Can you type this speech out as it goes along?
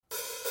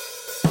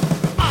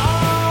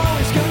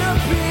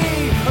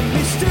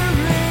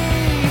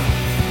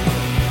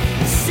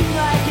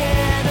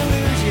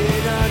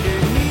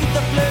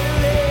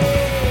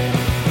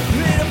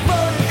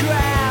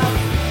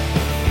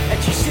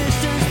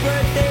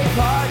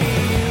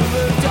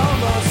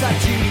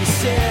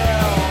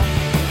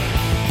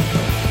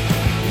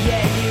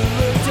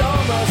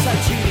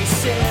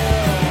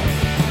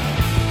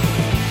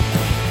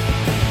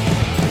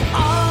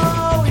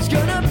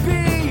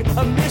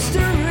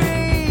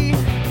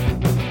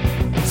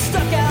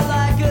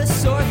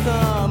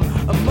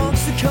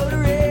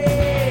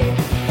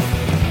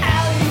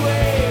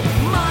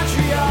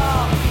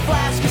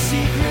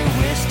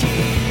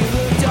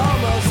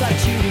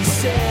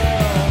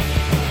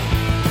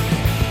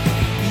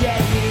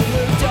Yet you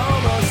looked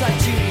almost like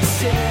Judy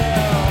Sill.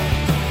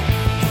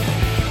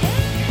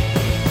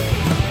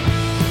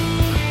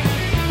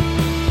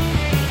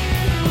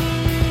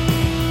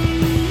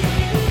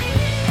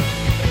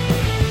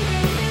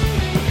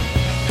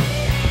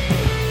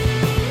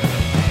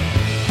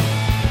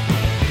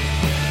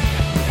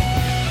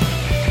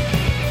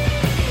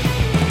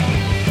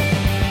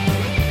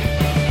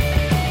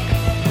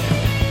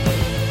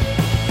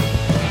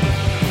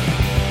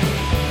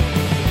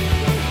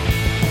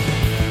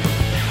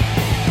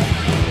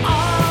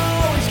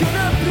 Always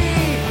gonna be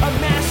a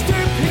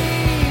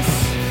masterpiece.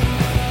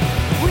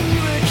 When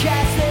you were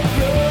cast that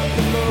broke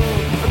the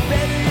mold, or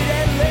better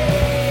at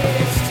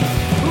least.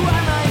 Who I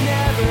might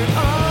never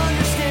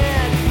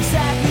understand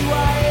exactly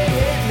why it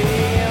hit me.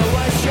 It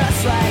was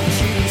just like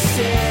Judy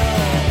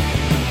Sill.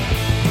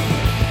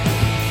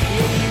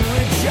 Yeah, you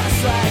were just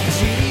like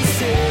Judy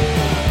Sill.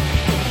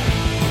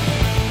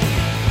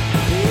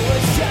 It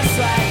was just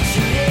like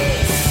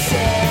Judy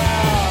Sill.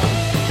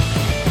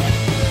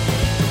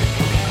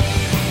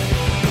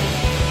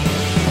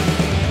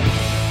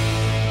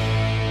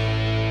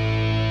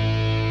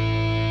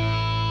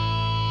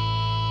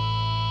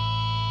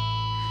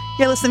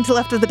 You're listening to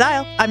Left of the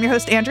Dial. I'm your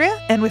host,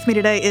 Andrea, and with me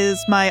today is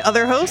my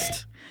other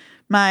host,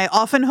 my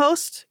often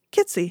host,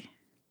 Kitsy.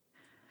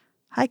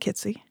 Hi,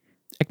 Kitsy.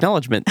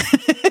 Acknowledgement.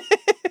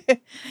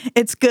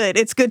 It's good.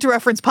 It's good to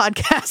reference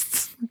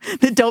podcasts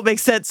that don't make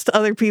sense to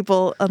other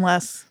people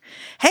unless,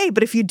 hey,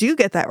 but if you do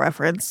get that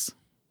reference,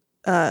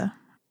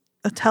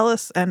 tell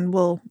us and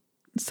we'll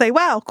say,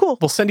 wow, cool.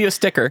 We'll send you a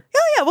sticker.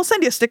 Yeah, we'll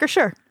send you a sticker,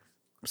 sure.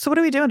 So what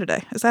are we doing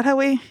today? Is that how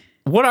we...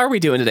 What are we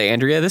doing today,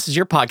 Andrea? This is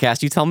your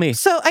podcast. You tell me.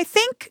 So I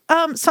think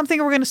something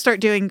we're going to start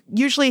doing,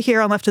 usually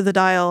here on Left of the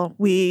Dial,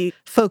 we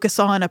focus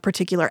on a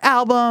particular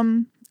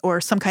album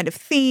or some kind of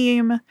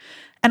theme.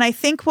 And I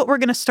think what we're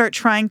going to start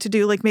trying to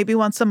do, like maybe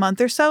once a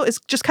month or so, is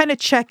just kind of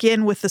check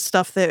in with the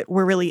stuff that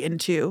we're really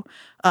into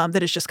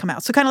that has just come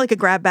out. So kind of like a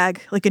grab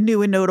bag, like a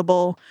new and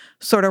notable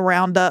sort of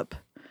roundup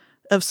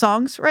of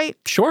songs, right?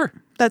 Sure.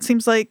 That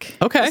seems like,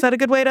 Okay. Is that a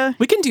good way to?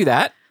 We can do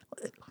that.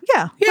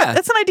 Yeah. Yeah.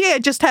 That's an idea I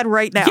just had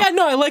right now. Yeah,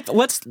 no, I like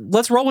let's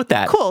roll with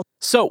that. Cool.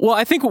 So, well,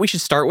 I think what we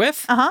should start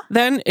with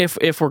then,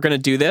 if we're going to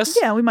do this,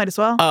 Yeah, we might as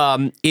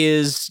well.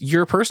 is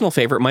your personal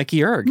favorite,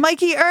 Mikey Erg.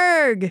 Mikey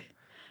Erg.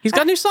 He's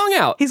got a new song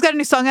out. He's got a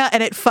new song out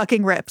and it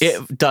fucking rips.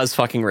 It does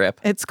fucking rip.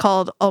 It's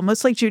called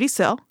Almost Like Judy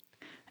Sill.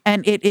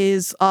 And it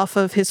is off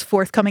of his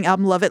forthcoming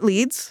album, Love It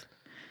Leads.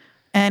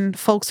 And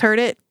folks heard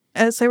it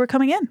as they were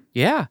coming in.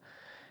 Yeah.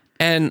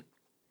 And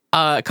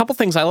a couple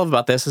things I love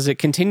about this is it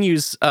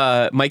continues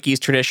Mikey's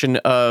tradition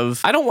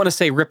of, I don't want to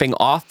say ripping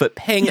off, but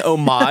paying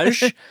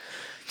homage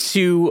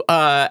to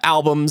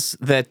albums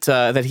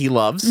that he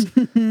loves.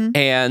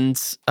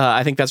 And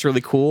I think that's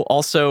really cool.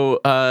 Also,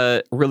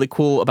 really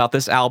cool about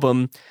this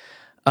album,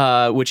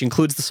 which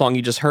includes the song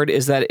you just heard,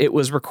 is that it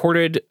was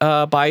recorded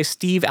by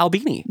Steve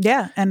Albini.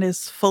 Yeah, and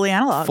is fully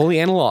analog. Fully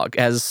analog,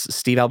 as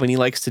Steve Albini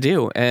likes to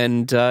do.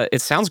 And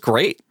it sounds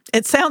great.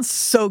 It sounds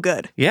so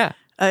good. Yeah.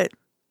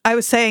 I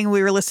was saying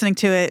we were listening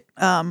to it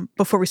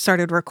before we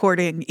started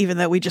recording, even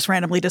though we just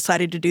randomly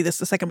decided to do this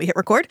the second we hit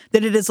record,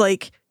 that it is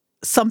like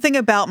something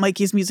about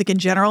Mikey's music in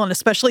general, and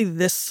especially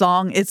this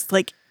song, it's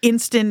like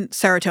instant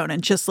serotonin,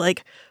 just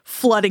like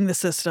flooding the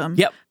system.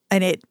 Yep.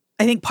 And I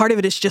think part of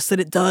it is just that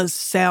it does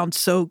sound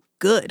so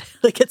good.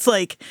 Like it's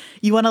like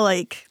you want to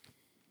like,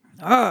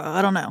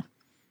 I don't know,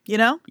 you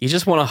know? You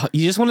just want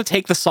to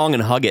take the song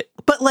and hug it.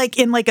 But like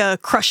in like a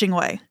crushing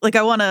way. Like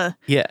I want to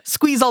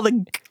squeeze all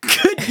the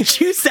good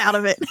juice out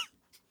of it.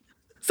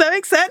 Does that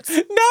make sense?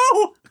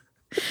 No.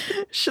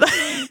 Should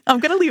I? I'm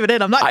going to leave it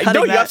in. I'm not cutting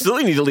know you that.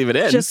 absolutely need to leave it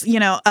in. Just,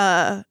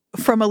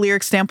 from a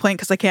lyric standpoint,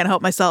 because I can't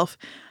help myself,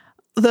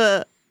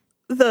 the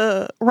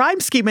rhyme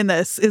scheme in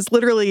this is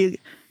literally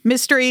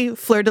mystery,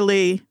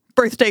 fleur-de-lis,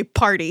 birthday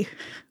party,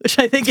 which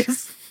I think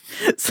is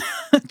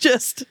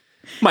just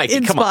Mikey,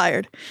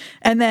 inspired.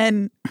 And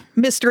then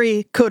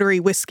mystery, coterie,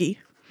 whiskey.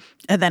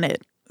 And then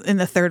it in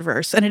the third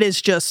verse. And it is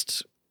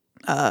just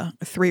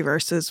 3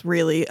 verses,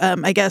 really.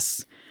 I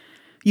guess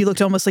you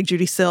looked almost like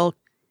Judy Sill.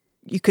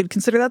 You could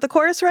consider that the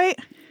chorus, right?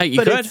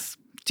 You could.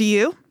 Do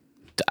you?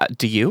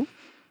 Do you?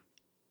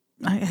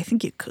 I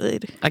think you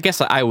could. I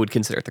guess I would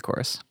consider it the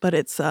chorus. But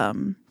it's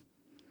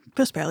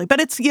just barely. But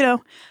it's,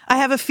 I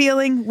have a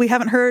feeling, we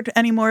haven't heard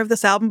any more of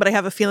this album, but I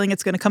have a feeling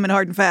it's going to come in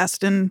hard and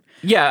fast. And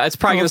yeah, it's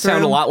probably going to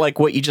sound a lot like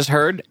what you just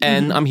heard,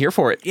 and I'm here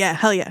for it. Yeah,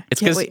 hell yeah.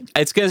 It's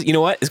because you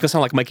know what? It's going to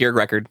sound like a Mikey Erg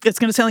record. It's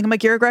going to sound like a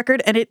Mikey Erg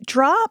record, and it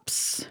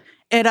drops.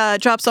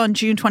 It drops on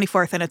June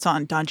 24th, and it's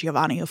on Don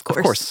Giovanni, of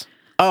course.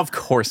 Of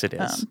course it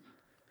is.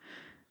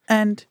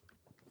 And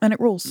it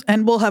rules.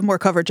 And we'll have more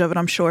coverage of it,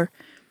 I'm sure.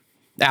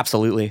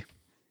 Absolutely.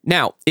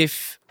 Now,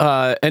 if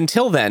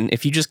until then,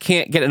 if you just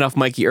can't get enough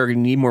Mikey Erg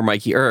and need more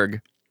Mikey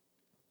Erg,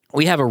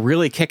 we have a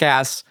really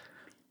kick-ass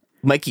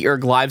Mikey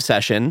Erg live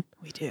session.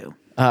 We do.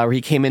 Where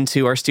he came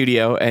into our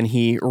studio and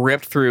he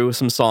ripped through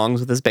some songs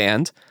with his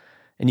band.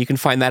 And you can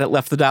find that at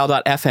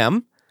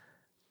leftthedial.fm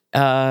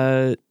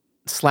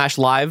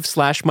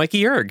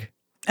 /live/Mikey Erg.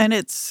 And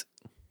it's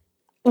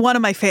one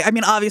of my favorite. I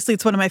mean, obviously,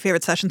 it's one of my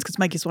favorite sessions because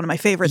Mikey's one of my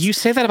favorites. You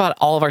say that about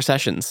all of our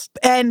sessions.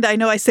 And I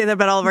know I say that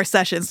about all of our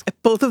sessions.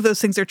 Both of those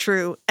things are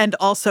true. And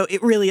also,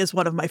 it really is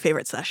one of my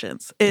favorite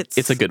sessions.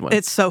 It's a good one.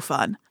 It's so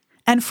fun.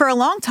 And for a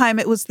long time,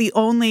 it was the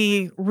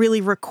only really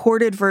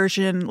recorded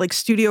version, like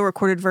studio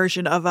recorded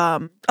version of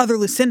Other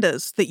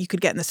Lucindas that you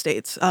could get in the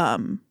States.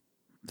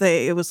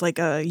 It was like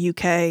a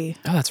UK.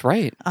 Oh, that's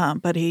right.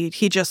 But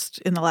he just,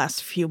 in the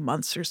last few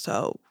months or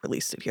so,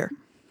 released it here.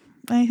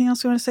 Anything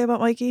else you want to say about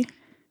Mikey?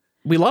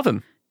 We love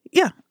him.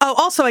 Yeah. Oh,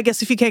 also, I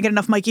guess if you can't get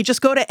enough Mikey,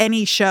 just go to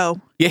any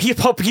show. Yeah, he's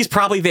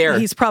probably there.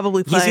 He's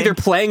probably playing. He's either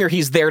playing or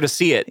he's there to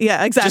see it.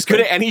 Yeah, exactly. Just go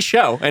to any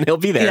show and he'll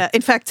be there. Yeah.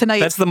 In fact, tonight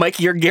That's the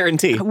Mikey Yerg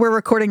guarantee. we're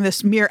recording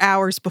this mere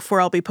hours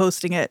before I'll be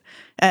posting it,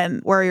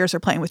 and Warriors are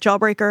playing with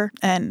Jawbreaker.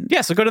 And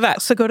Yeah, so go to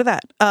that. so go to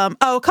that.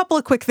 A couple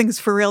of quick things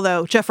for real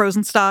though. Jeff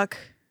Rosenstock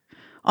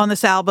on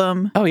this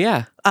album. Oh,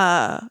 yeah.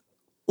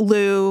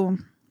 Lou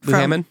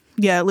Hammond?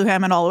 Yeah, Lou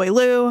Hammond, all the way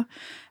Lou.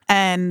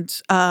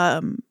 And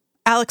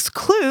Alex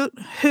Clute,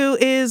 who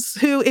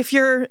if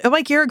you're a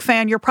Mike Yerg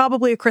fan, you're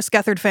probably a Chris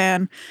Gethard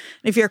fan.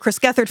 If you're a Chris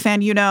Gethard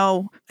fan, you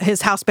know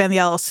his house band, the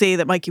LLC,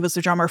 that Mikey was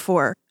the drummer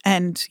for.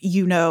 And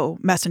you know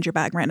Messenger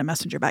Bag, Random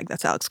Messenger Bag,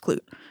 that's Alex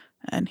Clute.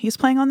 And he's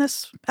playing on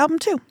this album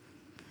too.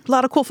 A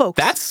lot of cool folks.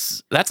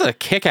 That's a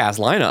kick-ass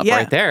lineup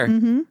right there.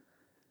 Mm-hmm.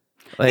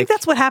 I Like, think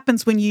that's what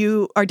happens when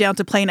you are down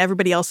to play in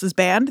everybody else's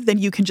band. Then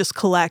you can just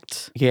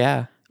collect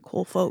yeah.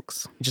 cool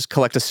folks. You just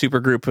collect a super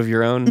group of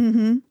your own.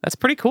 Mm-hmm. That's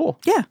pretty cool.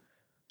 Yeah.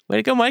 Way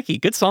to go, Mikey.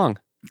 Good song.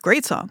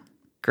 Great song.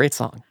 Great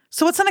song.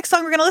 So what's the next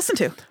song we're going to listen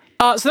to?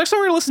 So the next song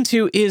we're going to listen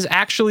to is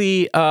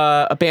actually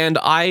a band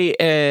I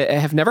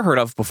have never heard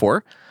of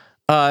before,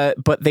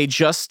 but they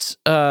just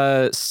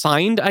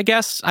signed, I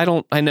guess.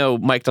 I know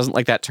Mike doesn't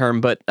like that term,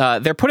 but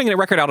they're putting a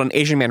record out on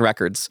Asian Man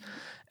Records.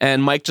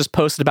 And Mike just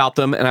posted about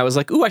them, and I was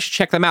like, ooh, I should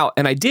check them out.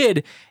 And I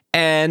did,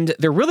 and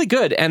they're really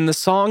good. And the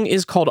song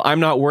is called I'm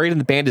Not Worried,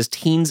 and the band is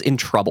Teens in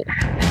Trouble.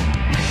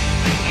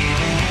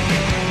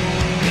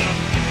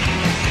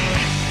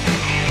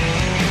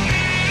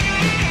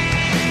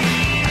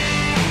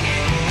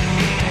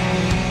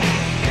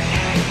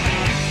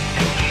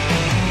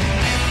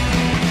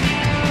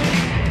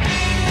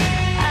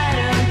 I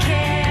don't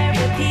care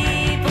what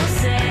people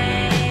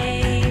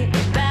say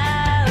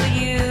about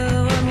you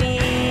or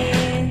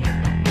me.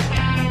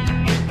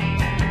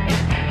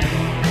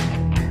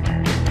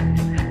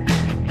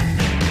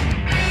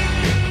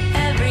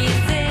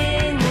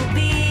 Everything will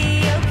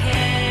be okay.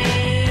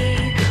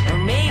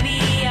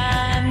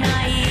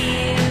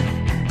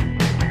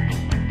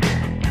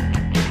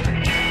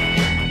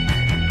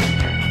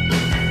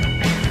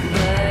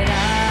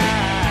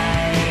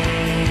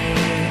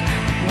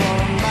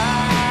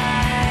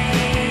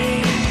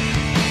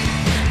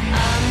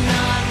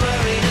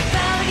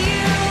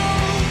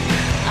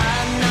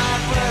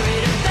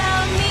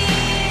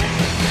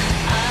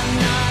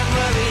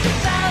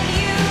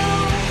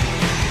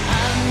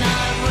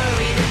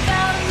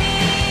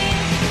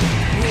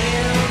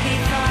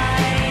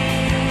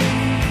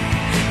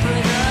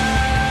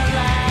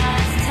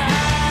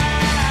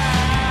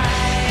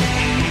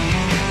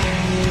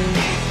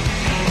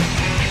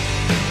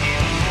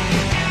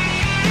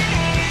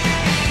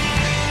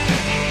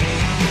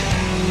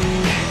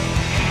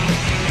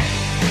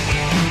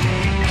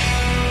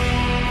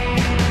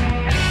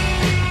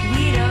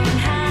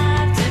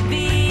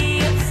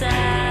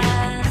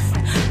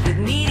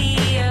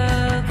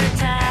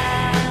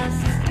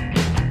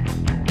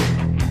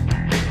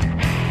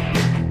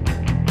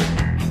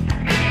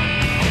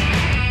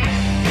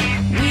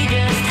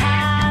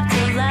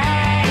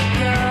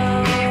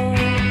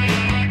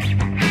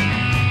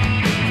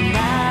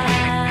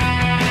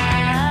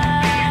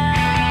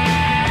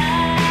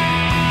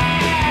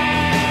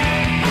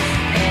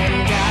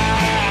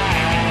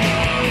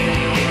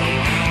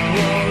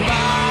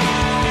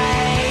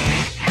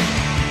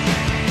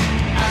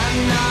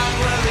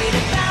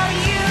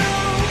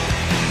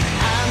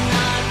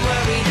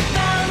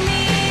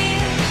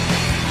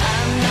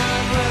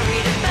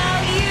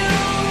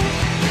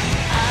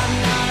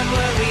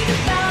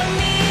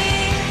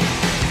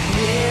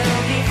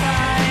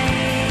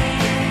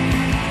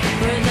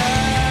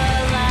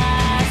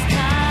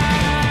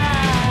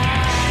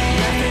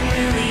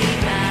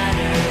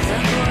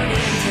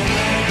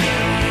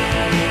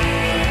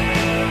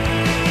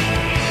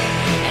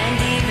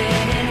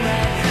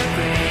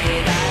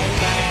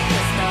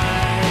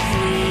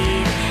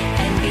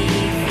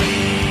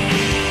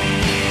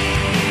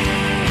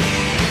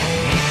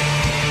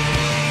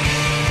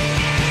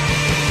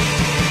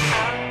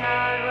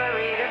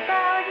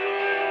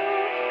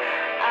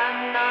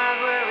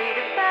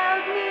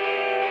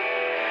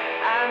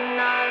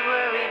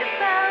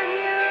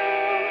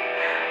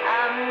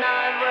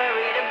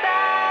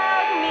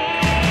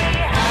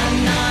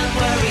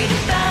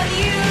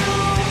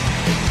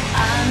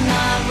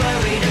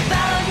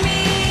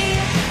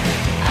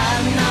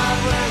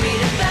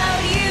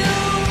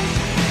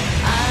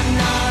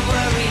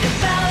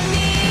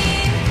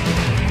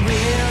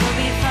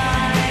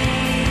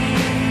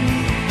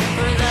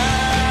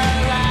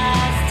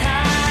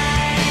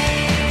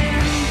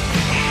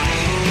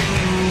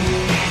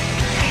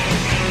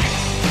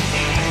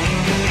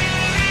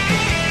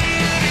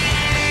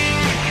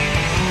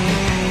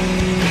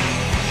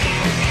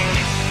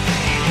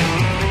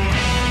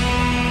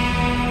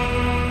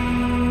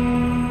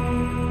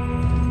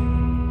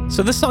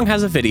 So this song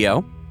has a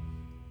video.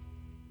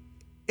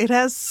 It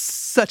has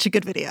such a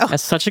good video.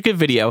 Has such a good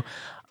video.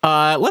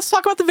 Let's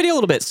talk about the video a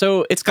little bit.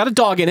 So it's got a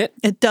dog in it,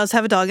 It does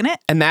have a dog in it,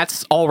 and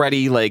that's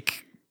already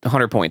like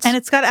 100 points. and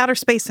it's got outer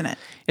space in it.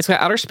 It's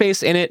got outer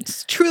space in it.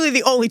 It's truly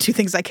the only two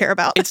things I care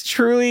about. It's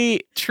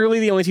truly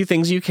the only two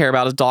things you care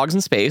about is dogs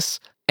and space.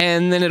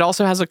 And then it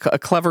also has a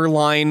clever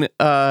line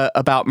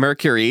about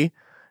Mercury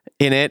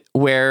in it,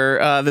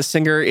 where the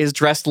singer is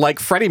dressed like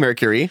Freddie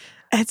Mercury,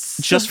 It's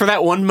just for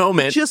that one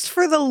moment, just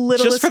for the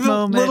littlest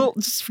moment.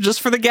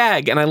 just for the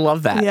gag, and I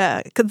love that.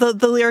 Yeah, 'cause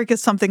the lyric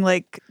is something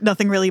like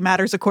 "Nothing really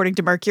matters according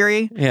to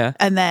Mercury," Yeah.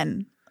 and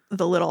then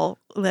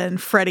then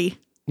Freddie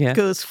Yeah.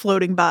 goes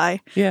floating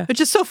by, Yeah.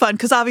 which is so fun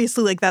because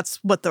obviously like that's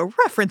what the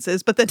reference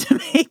is, but then to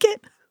make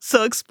it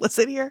so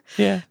explicit here,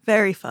 Yeah.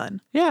 very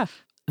fun. Yeah.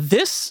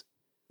 This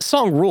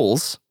song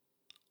rules.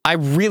 I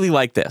really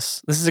like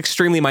this. This is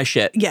extremely my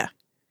shit. Yeah,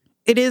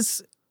 it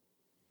is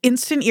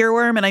instant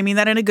earworm, and I mean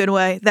that in a good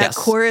way. That Yes.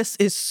 chorus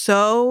is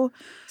so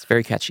It's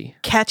very catchy.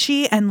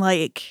 catchy and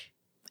like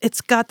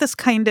it's got this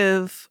kind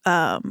of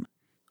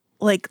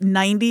like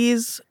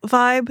 90s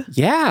vibe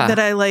Yeah. that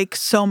I like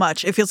so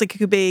much. It feels like it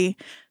could be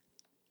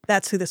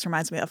that's who this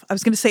reminds me of. I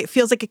was going to say it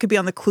feels like it could be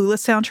on the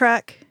Clueless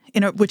soundtrack,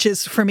 which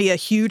is for me a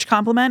huge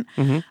compliment.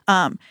 Mhm.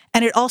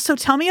 And it also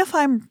tell me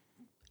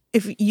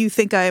if you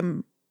think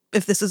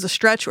if this is a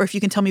stretch or if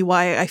you can tell me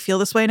why I feel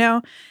this way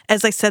now.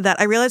 As I said that,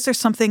 I realized there's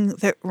something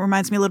that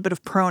reminds me a little bit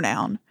of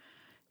Pronoun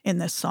in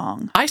this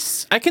song, I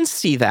can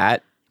see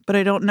that. but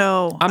I don't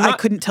know. I'm I not-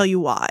 couldn't tell you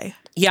why.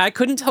 Yeah, I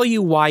couldn't tell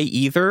you why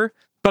either,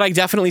 but I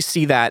definitely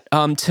see that.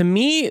 To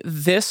me,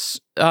 this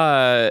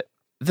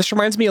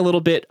reminds me a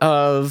little bit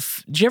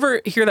of. Did you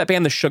ever hear that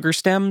band, the Sugar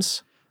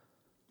Stems?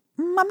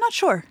 I'm not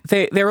sure.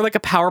 They were like a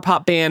power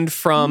pop band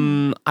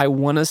from I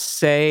want to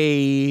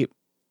say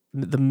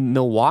the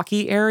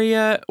Milwaukee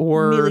area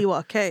or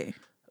Milwaukee.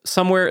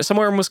 somewhere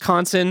in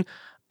Wisconsin.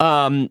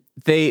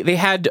 They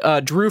had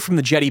Drew from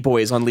the Jetty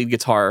Boys on lead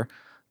guitar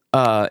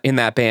in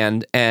that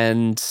band,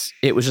 and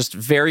it was just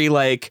very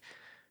like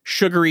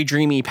sugary,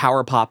 dreamy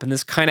power pop, and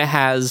this kind of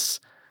has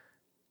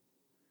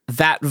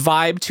that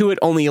vibe to it,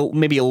 only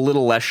maybe a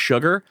little less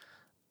sugar,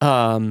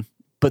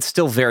 but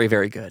still very,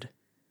 very good.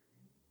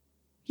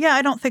 Yeah,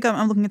 I don't think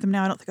I'm looking at them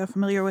now. I don't think I'm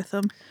familiar with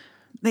them.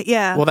 But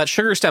yeah. Well, that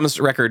Sugar Stems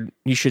record,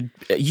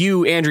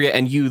 you, Andrea,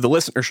 and you, the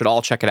listener, should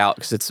all check it out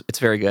because it's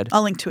very good.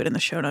 I'll link to it in the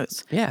show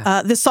notes.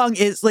 Yeah. This song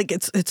is like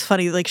it's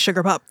funny, like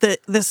sugar pop.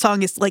 This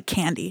song is like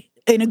candy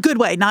in a good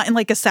way, not in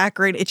like a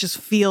saccharine. It just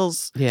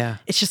feels Yeah.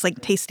 it's just like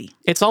tasty.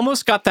 It's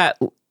almost got that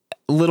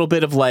little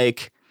bit of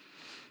like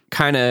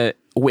kind of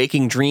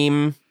waking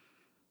dream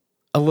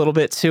a little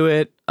bit to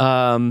it.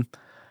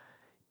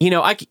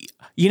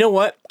 You know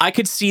what? I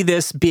could see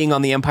this being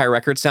on the Empire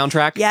Records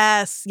soundtrack.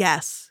 Yes.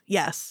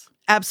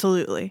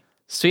 Absolutely.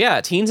 So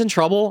yeah, Teens in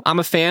Trouble. I'm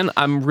a fan.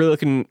 I'm really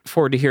looking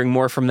forward to hearing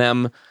more from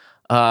them.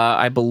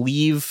 I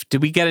believe,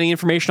 did we get any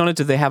information on it?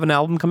 Did they have an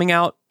album coming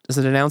out? Is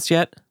it announced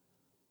yet?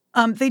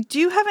 They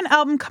do have an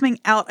album coming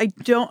out.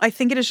 I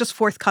think it is just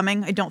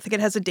forthcoming. I don't think it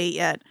has a date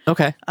yet.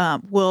 Okay.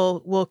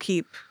 We'll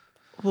keep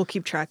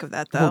track of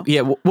that though.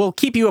 We'll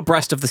keep you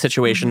abreast of the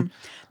situation.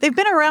 They've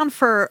been around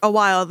for a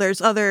while. There's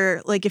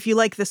other, like, if you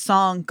like this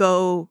song,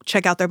 go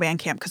check out their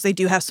Bandcamp because they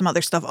do have some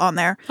other stuff on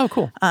there. Oh,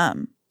 cool.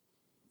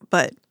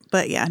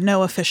 But yeah,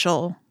 no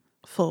official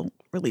full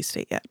release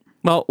date yet.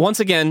 Well, once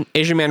again,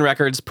 Asian Man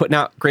Records putting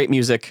out great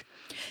music.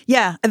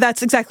 Yeah,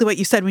 that's exactly what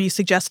you said when you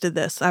suggested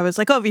this. I was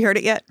like, oh, have you heard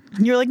it yet?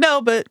 And you're like,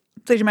 no, but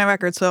it's Asian Man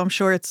Records, so I'm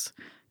sure it's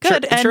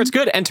good. I'm sure it's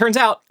good. And turns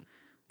out,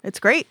 It's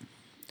great.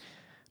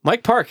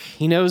 Mike Park,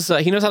 he knows how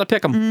to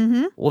pick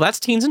them. Well, that's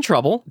Teens in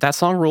Trouble. That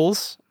song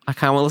rules. I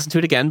kind of want to listen to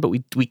it again, but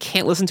we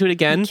can't listen to it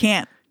again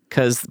Can't.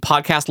 because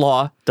podcast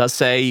law does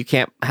say you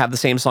can't have the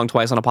same song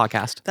twice on a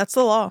podcast. That's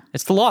the law.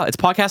 It's the law. It's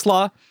podcast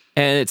law,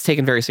 and it's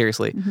taken very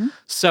seriously.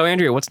 So,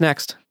 Andrea, what's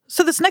next?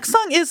 So this next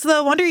song is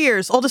the Wonder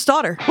Years' Oldest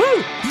Daughter. Woo!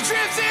 You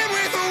drift in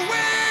with the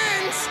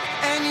winds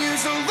and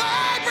use a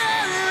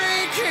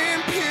library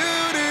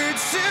computer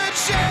to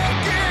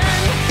check in.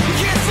 You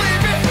can't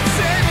sleep at the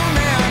table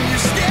now,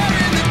 you're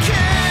scaring the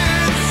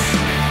kids.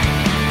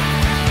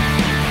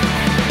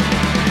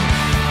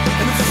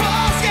 And the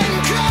fall's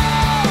getting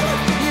cold.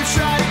 You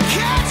try to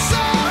catch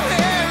some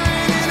air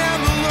in an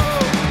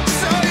envelope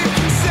so you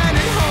can send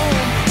it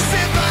home.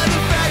 Sit by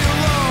the bed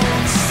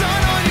alone,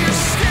 sun on your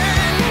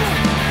skin.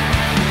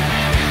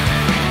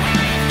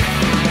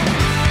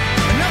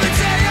 Another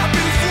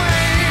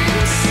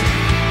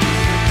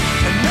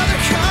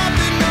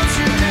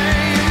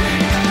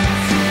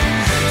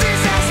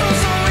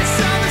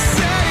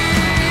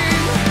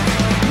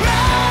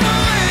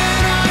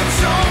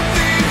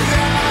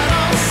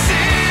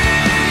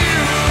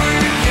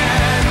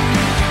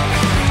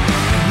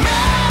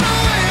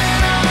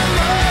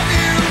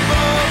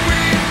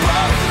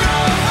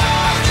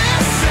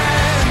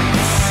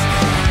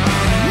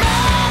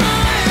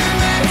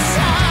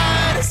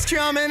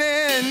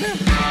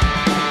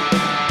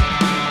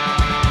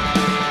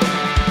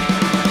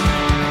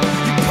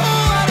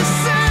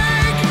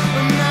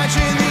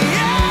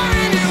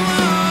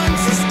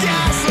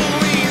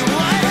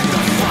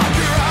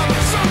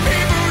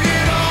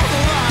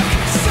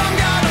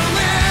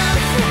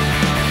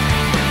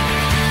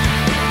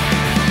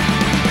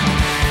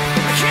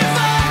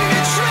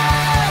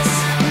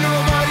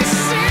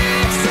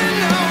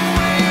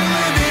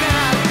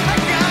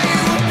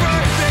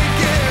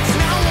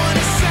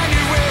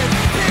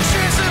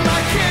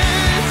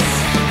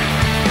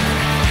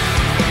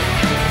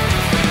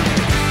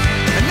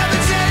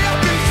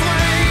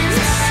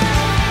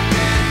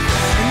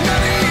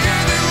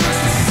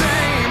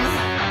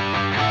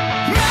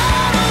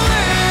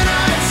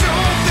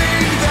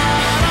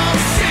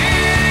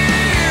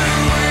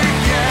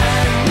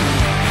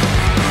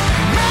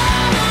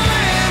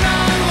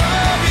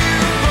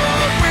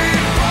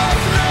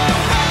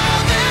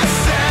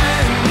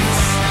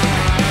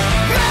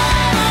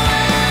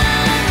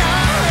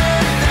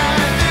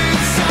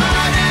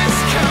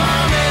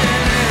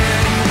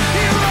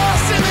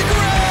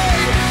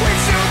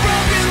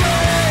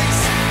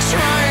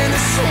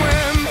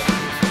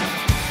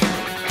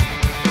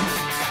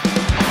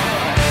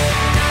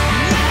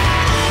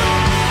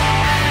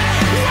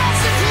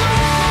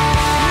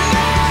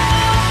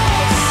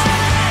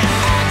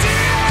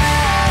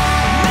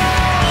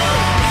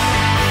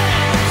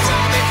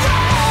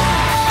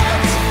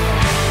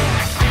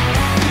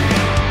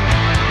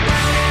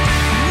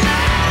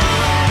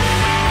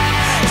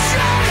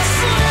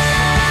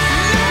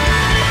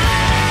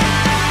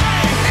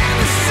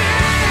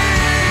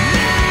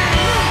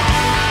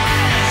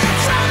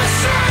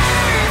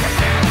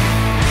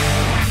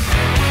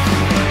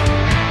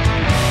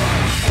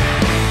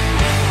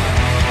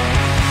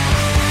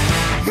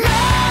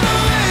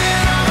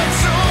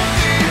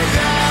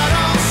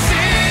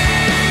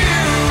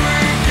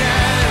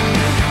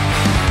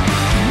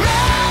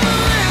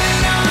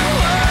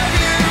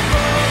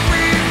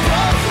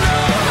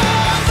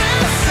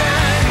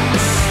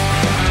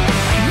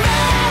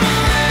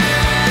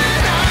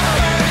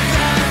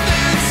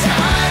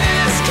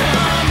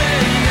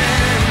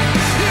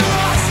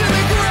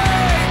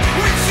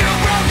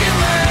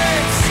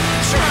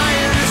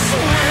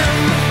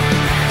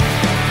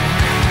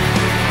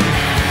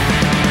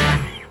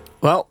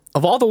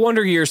Of all the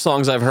Wonder Years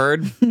songs I've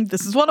heard,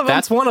 This is one of them.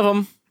 that's one of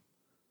them.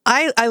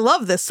 I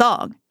love this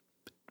song.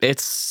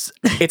 It's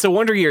a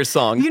Wonder Years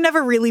song. You've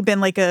never really been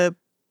like a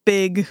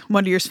big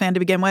Wonder Years fan to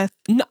begin with.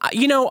 No,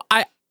 you know,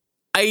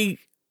 I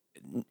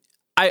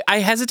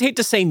hesitate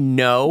to say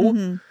no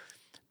Mm-hmm.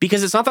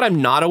 because it's not that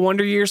I'm not a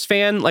Wonder Years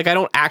fan. Like, I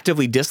don't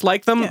actively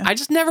dislike them. Yeah. I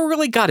just never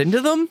really got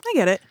into them. I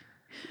get it.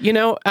 You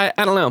know, I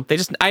don't know. They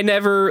just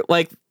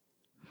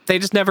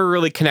never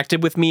really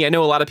connected with me. I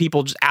know a lot of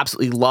people just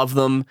absolutely love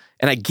them,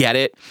 and I get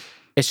it.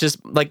 It's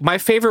just like my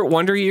favorite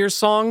Wonder Years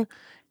song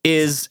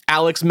is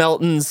Alex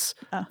Melton's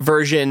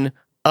version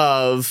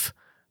of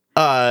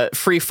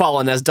Free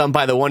Fallin' as done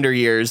by the Wonder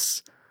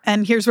Years.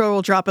 And here's where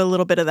we'll drop a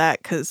little bit of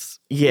that because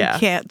Yeah. we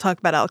can't talk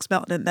about Alex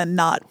Melton and then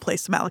not play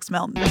some Alex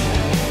Melton.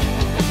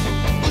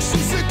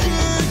 She's a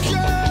good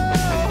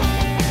girl.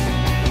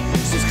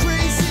 She's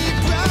crazy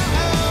about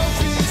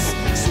Elvis.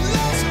 She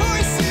loves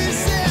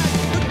horses and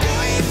her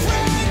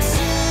boyfriend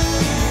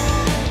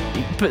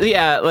too. But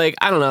yeah, like,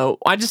 I don't know.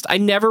 I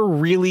never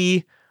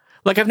really,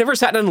 like, I've never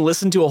sat down and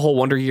listened to a whole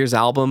Wonder Years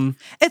album.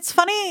 It's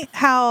funny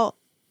how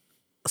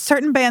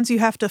certain bands you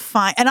have to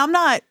find, and I'm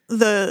not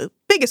the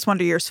biggest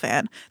Wonder Years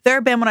fan. They're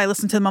a band when I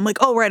listen to them, I'm like,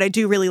 oh, right, I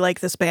do really like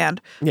this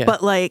band. Yeah.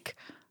 But like,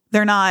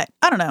 they're not,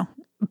 I don't know.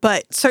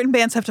 But certain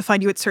bands have to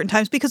find you at certain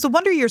times because the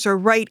Wonder Years are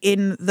right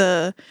in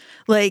the,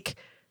 like,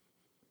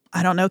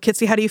 I don't know,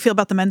 Kitsy, how do you feel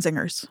about the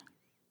Menzingers?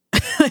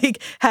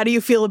 Like, how do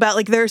you feel about,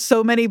 like, there are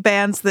so many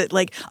bands that,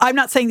 like, I'm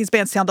not saying these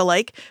bands sound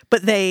alike,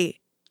 but there's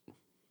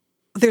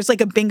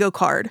like a bingo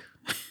card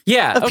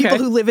Yeah. of okay. people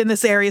who live in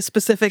this area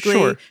specifically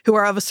Sure. who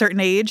are of a certain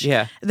age.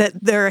 Yeah. That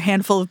there are a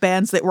handful of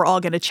bands that we're all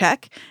going to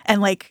check.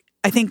 And like,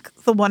 I think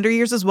the Wonder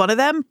Years is one of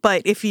them.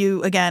 But if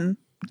you, again,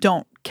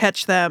 don't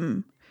catch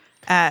them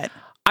at,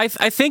 I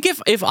think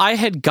if I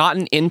had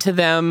gotten into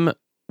them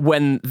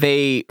when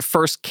they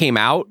first came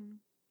out,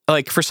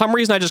 like, for some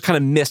reason I just kind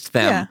of missed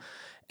them. Yeah.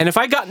 And if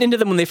I'd gotten into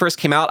them when they first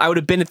came out, I would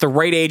have been at the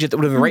right age, it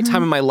would have been the right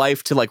time in my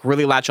life to like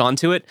really latch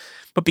onto it.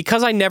 But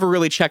because I never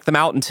really checked them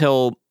out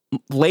until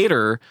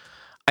later,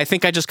 I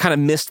think I just kind of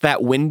missed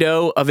that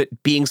window of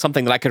it being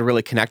something that I could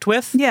really connect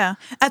with. yeah.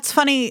 That's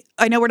funny.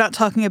 I know we're not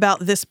talking about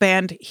this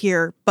band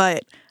here,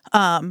 but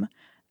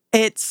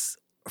it's,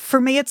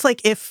 for me, it's like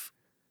if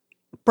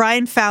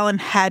Brian Fallon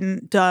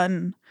hadn't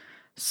done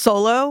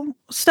solo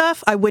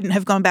stuff, I wouldn't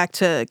have gone back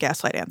to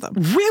Gaslight Anthem.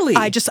 Really?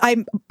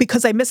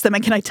 Because I missed them.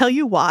 And can I tell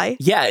you why?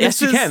 Yeah,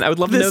 yes, you can. I would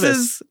love to know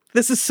this.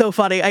 This is so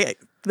funny.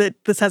 That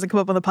this hasn't come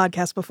up on the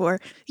podcast before.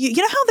 You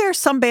know how there are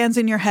some bands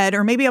in your head,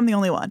 or maybe I'm the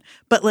only one,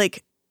 but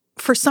like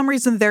for some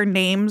reason their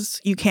names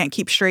you can't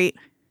keep straight.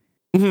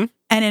 Mhm.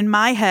 And in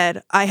my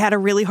head, I had a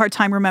really hard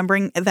time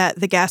remembering that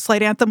the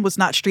Gaslight Anthem was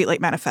not Streetlight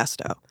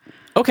Manifesto.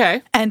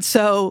 Okay. And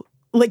so,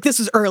 like, this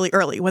is early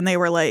when they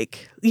were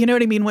like, you know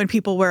what I mean? When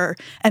people were,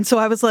 and so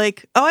I was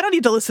like, oh, I don't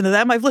need to listen to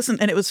them. I've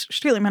listened, and it was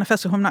Streetlight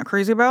Manifesto, who I'm not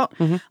crazy about.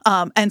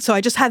 And so I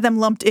just had them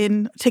lumped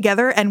in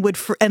together and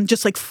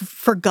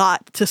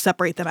forgot to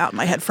separate them out in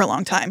my head for a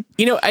long time.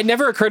 You know, it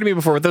never occurred to me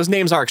before, but those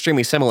names are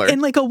extremely similar. In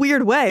like a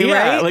weird way,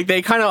 yeah, right? like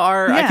they kind of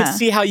are. I could Yeah.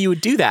 see how you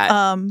would do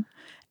that.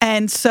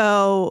 And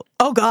so,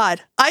 oh God,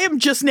 I am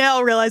just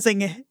now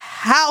realizing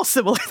how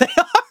similar they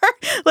are.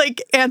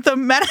 Like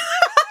Anthem.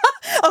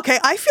 Okay,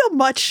 I feel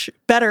much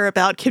better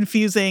about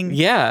confusing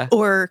yeah.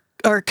 or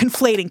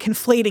conflating.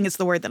 Conflating is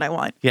the word that I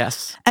want.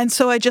 Yes. And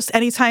so I just,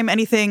 anytime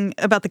anything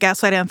about the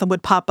Gaslight Anthem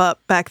would pop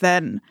up back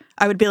then,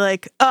 I would be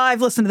like, oh,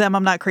 I've listened to them.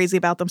 I'm not crazy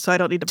about them, so I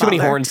don't need to Too bother.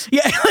 many horns.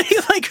 Yeah,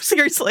 like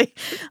seriously.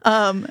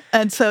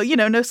 And so, you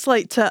know, no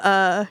slight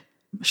to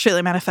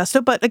Streetlight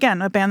Manifesto, but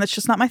again, a band that's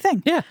just not my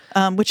thing.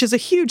 Yeah. Which is a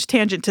huge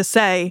tangent to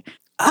say,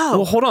 oh.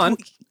 Well, hold on.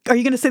 Are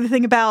you going to say the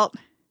thing about...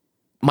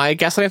 My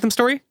Gaslight Anthem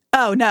story?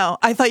 Oh, no.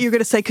 I thought you were going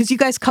to say, because you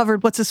guys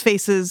covered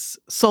What's-His-Face's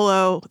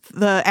solo,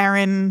 the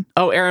Aaron...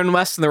 Oh, Aaron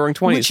West and the Roaring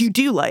Twenties. Which you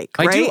do like,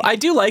 right? I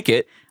do like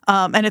it.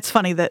 And it's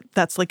funny that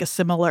that's like a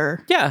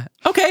similar... Yeah.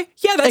 Okay.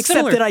 Yeah, that's Except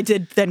similar. that I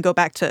did then go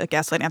back to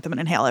Gaslight Anthem and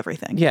inhale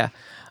everything. Yeah.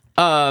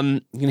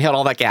 You inhaled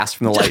all that gas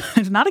from the light.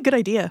 It's not a good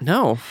idea.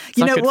 No. It's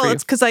You not know, good well, for you.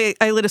 it's because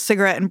I lit a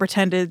cigarette and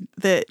pretended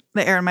that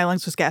the air in my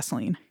lungs was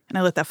gasoline. And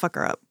I lit that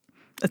fucker up.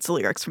 That's the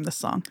lyrics from this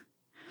song.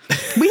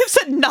 We have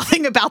said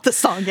nothing about this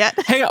song yet.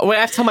 Hang on, wait,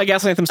 I have to tell my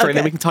Gaslight Anthem story, then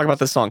Okay. we can talk about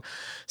this song.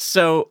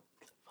 So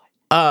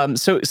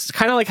it's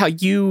kind of like how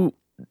you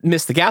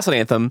missed the Gaslight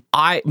Anthem.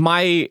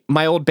 My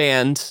old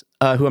band,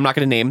 who I'm not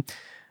going to name,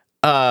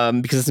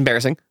 because it's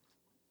embarrassing.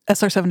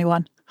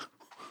 SR-71.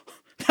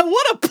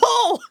 What a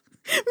pull!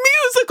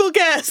 Musical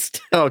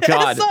guest! Oh,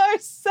 God.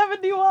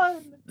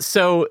 SR-71.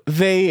 So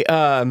they,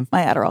 My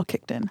Adderall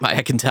kicked in.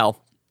 I can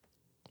tell,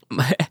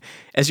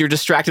 as you're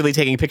distractedly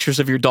taking pictures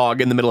of your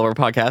dog in the middle of our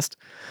podcast.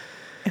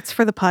 It's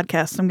for the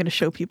podcast. I'm going to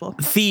show people.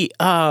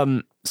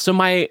 So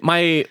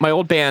my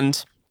old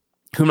band,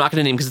 who I'm not going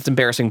to name because it's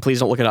embarrassing. Please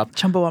don't look it up.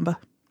 Chumbawamba.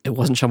 It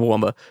wasn't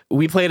Chumbawamba.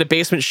 We played a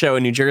basement show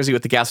in New Jersey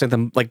with the Gaslight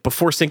Anthem, like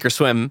before Sink or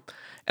Swim.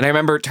 And I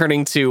remember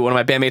turning to one of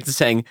my bandmates and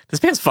saying, "This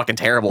band's fucking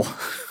terrible.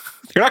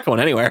 You're not going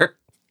anywhere."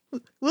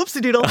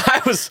 Whoopsie doodle.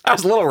 I was a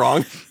little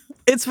wrong.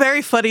 It's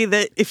very funny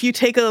that if you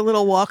take a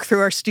little walk through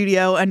our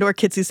studio and or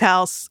Kitsy's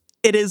house,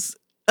 it is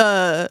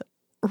a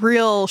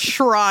real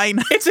shrine.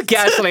 It's a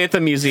Gaslight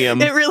Anthem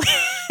museum. It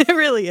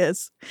really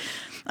is.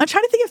 I'm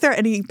trying to think if there are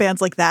any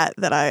bands like that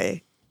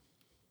I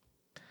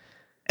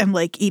am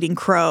like eating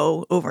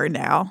crow over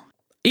now.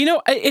 You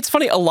know, it's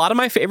funny. A lot of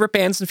my favorite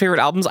bands and favorite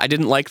albums, I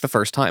didn't like the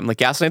first time. Like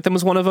Gaslight Anthem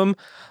was one of them.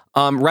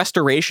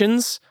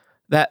 Restorations,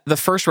 that the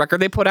first record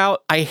they put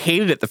out, I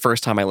hated it the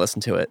first time I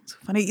listened to it.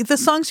 Funny, the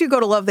songs you go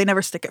to love, they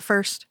never stick at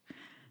first.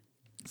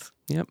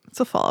 Yep. It's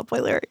a Fall Out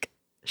Boy lyric.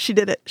 She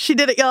did it. She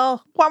did it,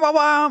 y'all. Wah, wah,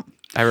 wah.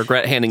 I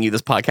regret handing you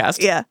this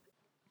podcast. Yeah.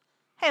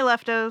 Hey,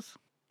 Leftos.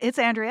 It's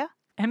Andrea.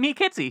 And me,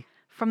 Kitsy.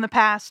 From the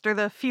past or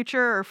the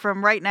future or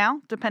from right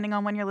now, depending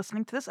on when you're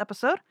listening to this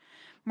episode.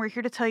 We're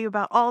here to tell you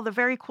about all the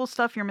very cool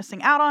stuff you're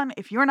missing out on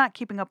if you're not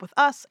keeping up with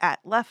us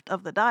at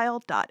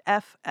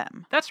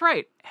leftofthedial.fm. That's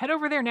right. Head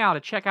over there now to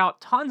check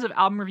out tons of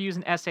album reviews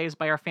and essays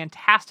by our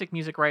fantastic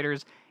music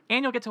writers,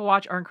 and you'll get to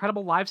watch our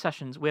incredible live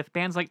sessions with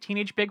bands like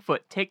Teenage Bigfoot,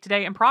 Take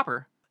Today, and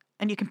Proper.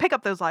 And you can pick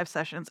up those live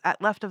sessions at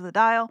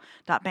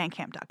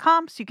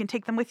leftofthedial.bandcamp.com so you can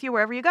take them with you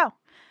wherever you go.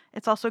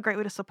 It's also a great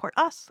way to support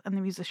us and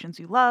the musicians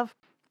you love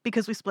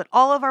because we split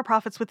all of our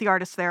profits with the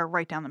artists there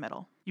right down the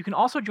middle. You can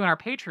also join our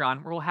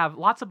Patreon, where we'll have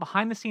lots of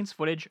behind-the-scenes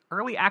footage,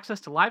 early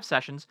access to live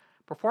sessions,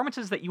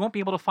 performances that you won't be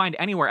able to find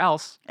anywhere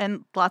else.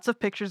 And lots of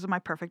pictures of my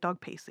perfect dog,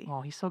 Pacey.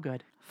 Oh, he's so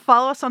good.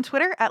 Follow us on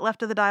Twitter at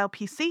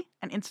leftofthedialpc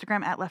and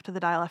Instagram at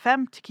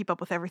leftofthedialfm to keep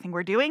up with everything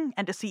we're doing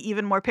and to see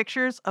even more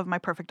pictures of my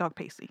perfect dog,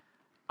 Pacey.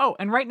 Oh,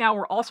 and right now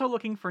we're also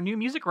looking for new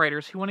music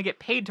writers who want to get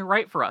paid to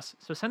write for us.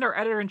 So send our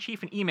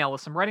editor-in-chief an email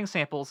with some writing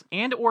samples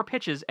and or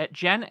pitches at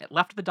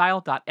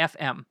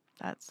jen@leftofthedial.fm.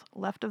 That's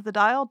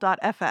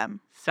leftofthedial.fm.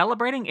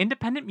 Celebrating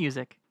independent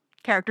music.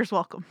 Characters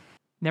welcome.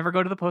 Never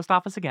go to the post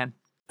office again.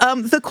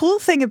 The cool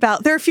thing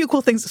about there are a few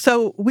cool things.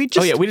 So we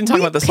just we didn't talk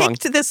about this song.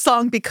 picked this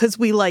song because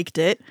we liked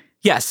it,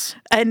 Yes.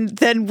 and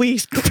then we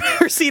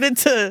proceeded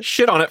to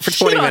Shit on it for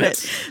 20 shit on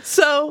minutes. it.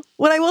 So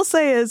what I will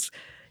say is,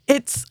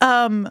 it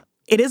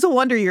is a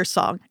Wonder Years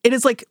song. It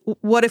is like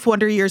what if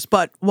Wonder Years,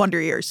 but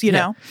Wonder Years. You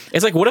know.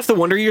 It's like, what if the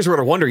Wonder Years wrote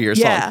a Wonder Years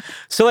Yeah. song?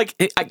 So, like,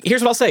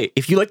 here's what I'll say.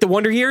 If you like the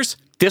Wonder Years,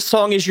 this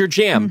song is your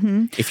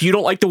jam. If you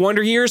don't like the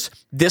Wonder Years,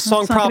 this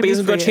song not gonna probably be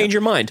isn't for going to you. change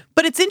your mind.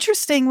 But it's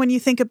interesting when you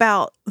think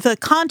about the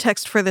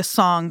context for this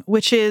song,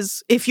 which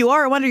is if you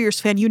are a Wonder Years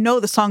fan, you know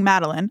the song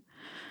Madeline.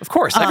 Of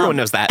course, everyone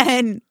knows that.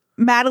 And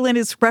Madeline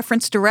is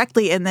referenced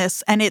directly in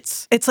this, and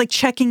it's like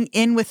checking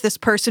in with this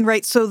person,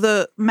 right? So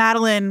the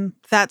Madeline,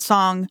 that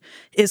song,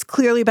 is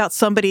clearly about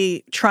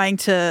somebody trying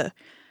to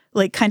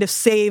like kind of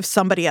save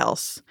somebody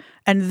else.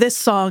 And this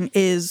song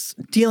is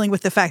dealing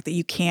with the fact that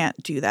you can't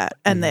do that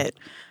and that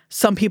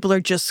some people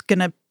are just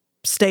gonna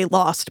stay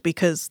lost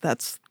because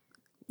that's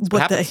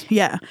what they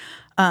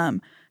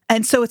happens.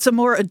 And so it's a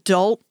more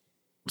adult,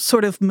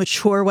 sort of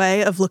mature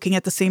way of looking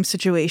at the same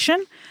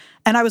situation.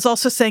 And I was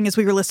also saying as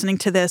we were listening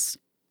to this,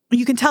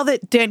 you can tell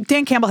that Dan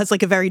Campbell has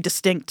like a very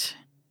distinct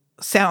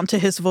sound to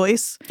his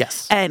voice.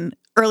 Yes. And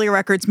earlier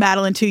records,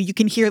 Madeline too, you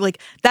can hear like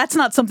that's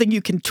not something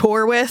you can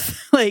tour with.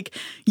 Like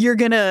you're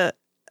gonna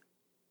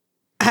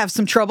have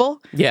some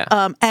trouble. Yeah.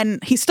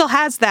 And he still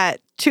has that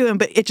to him,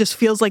 but it just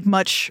feels like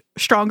much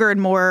stronger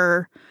and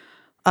more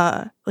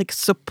like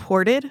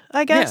supported,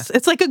 I guess. Yeah.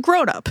 It's like a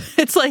grown up.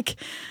 It's like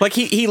Like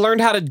he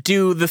learned how to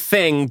do the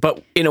thing,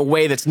 but in a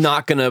way that's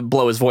not going to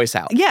blow his voice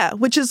out. yeah,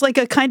 which is like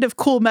a kind of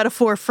cool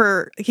metaphor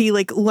for he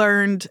like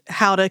learned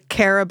how to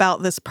care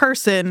about this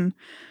person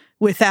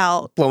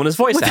without Blowing his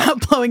voice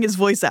out. blowing his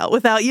voice out,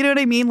 without, you know what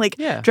I mean? Like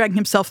Yeah. dragging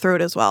himself through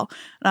it as well.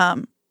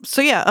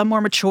 So yeah, a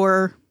more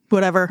mature,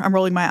 whatever. I'm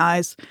rolling my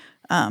eyes.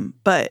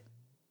 But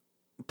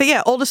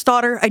yeah, Oldest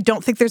Daughter. I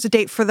don't think there's a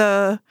date for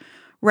the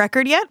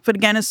record yet, but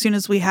again, as soon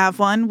as we have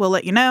one, we'll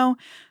let you know.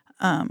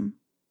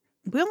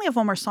 We only have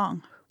one more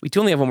song. We do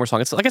only have one more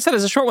song. It's like I said,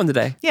 it's a short one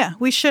today. Yeah,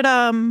 we should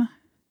Do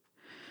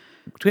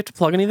we have to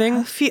plug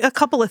anything? a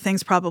couple of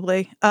things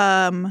probably.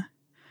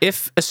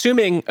 If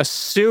assuming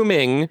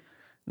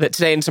that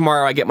today and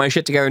tomorrow I get my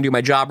shit together and do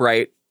my job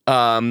right,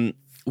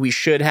 we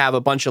should have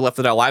a bunch of Left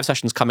of the Dial live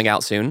sessions coming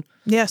out soon.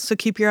 Yeah, so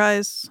keep your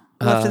eyes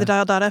left of the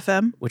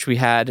dial.fm. Which we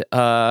had.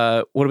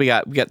 What do we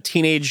got? We got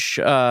Teenage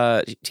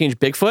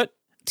Bigfoot.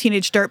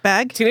 Teenage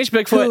Dirtbag. Teenage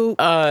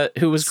Bigfoot,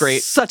 who was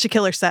great. Such a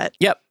killer set.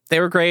 Yep,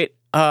 they were great.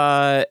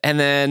 And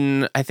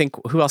then I think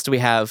who else do we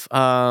have?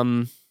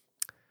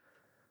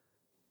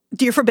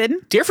 Dear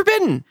Forbidden. Dear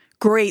Forbidden.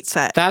 Great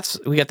set.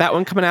 We got that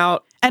one coming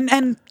out.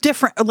 And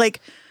different, like,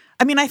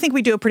 I mean, I think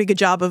we do a pretty good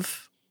job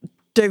of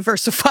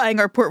diversifying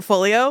our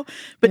portfolio,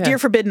 but Yeah. Dear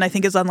Forbidden, I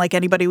think, is unlike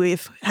anybody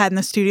we've had in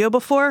the studio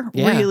before.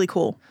 Yeah. Really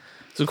cool.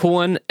 It's a cool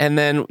one. And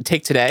then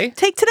Take Today.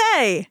 Take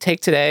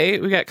Today.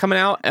 We got coming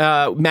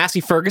out. Massey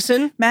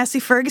Ferguson. Massey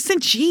Ferguson.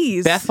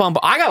 Jeez. Beth Bomb.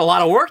 I got a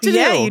lot of work to do.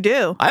 Yeah, you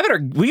do.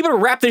 We better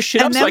wrap this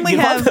shit up And so I then can we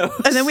get on have,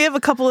 those. and then we have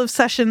a couple of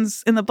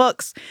sessions in the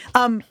books.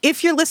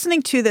 If you're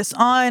listening to this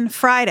on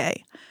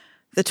Friday,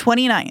 the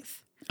 29th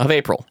of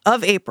April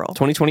of April,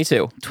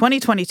 2022.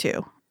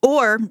 2022,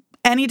 or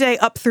any day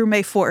up through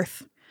May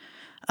 4th,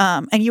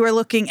 and you are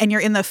looking, and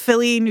you're in the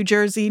Philly, New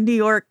Jersey, New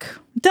York,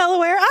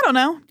 Delaware, I don't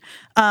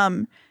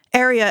know,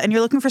 area, and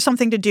you're looking for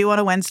something to do on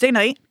a Wednesday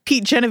night,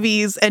 Pete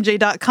Genovese,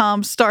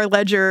 NJ.com, Star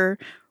Ledger,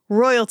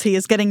 royalty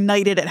is getting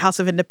knighted at House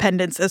of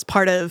Independence as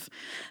part of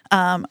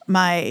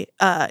my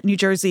New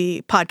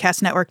Jersey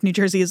podcast network. New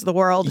Jersey is the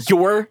world.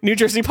 Your New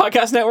Jersey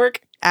Podcast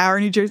Network? Our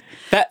New Jersey.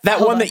 That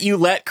Hold one on. that you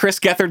let Chris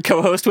Gethard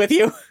co-host with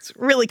you? It's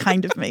really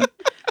kind of me.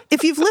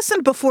 If you've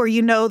listened before,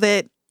 you know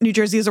that New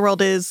Jersey is the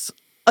world is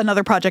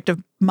another project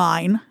of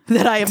mine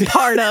that I am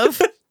part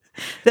of,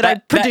 that I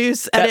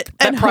produce, edit,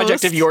 that and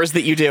project host. of yours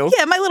that you do?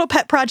 Yeah, my little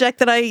pet project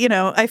that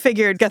I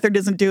figured Gethard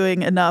isn't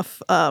doing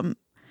enough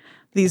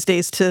these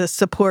days to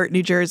support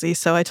New Jersey,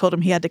 so I told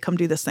him he had to come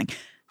do this thing.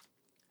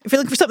 If you're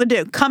looking for something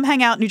to do, come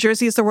hang out. New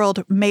Jersey is the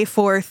world, May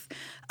 4th.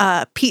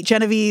 Pete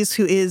Genovese,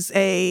 who is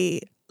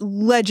a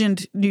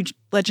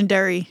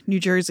legendary New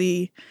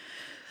Jersey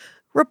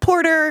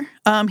reporter.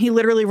 He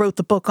literally wrote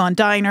the book on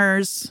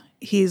diners.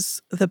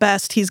 He's the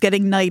best. He's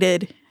getting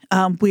knighted.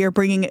 We are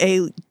bringing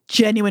a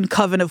genuine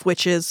coven of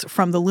witches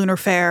from the Lunar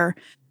Fair.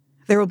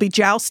 There will be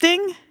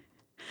jousting.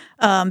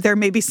 There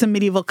may be some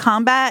medieval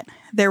combat.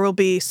 There will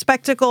be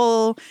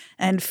spectacle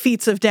and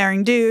feats of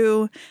daring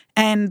do.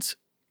 And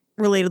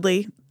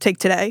relatedly, Take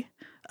Today,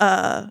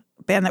 a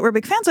band that we're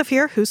big fans of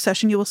here, whose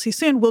session you will see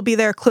soon, will be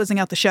there closing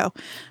out the show.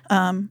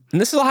 And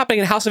this is all happening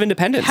in House of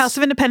Independence. House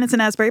of Independence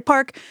in Asbury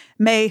Park,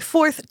 May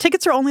 4th.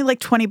 Tickets are only like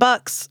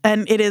 $20,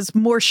 and it is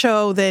more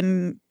show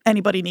than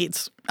anybody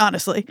needs,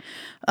 honestly.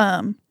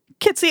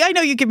 Kitsy, I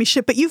know you give me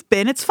shit, but you've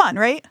been. It's fun,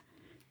 right?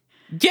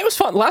 Yeah, it was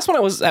fun. The last one I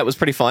was at was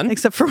pretty fun.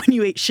 Except for when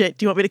you ate shit.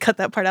 Do you want me to cut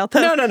that part out,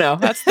 though? No.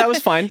 That was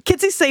fine.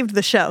 Kitsy saved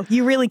the show.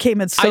 You really came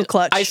in so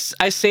clutch.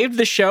 I saved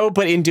the show,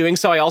 but in doing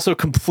so, I also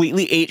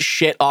completely ate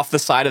shit off the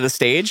side of the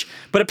stage.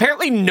 But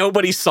apparently,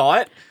 nobody saw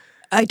it.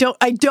 I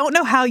don't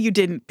know how you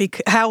didn't,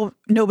 how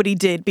nobody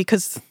did,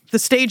 because the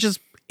stage is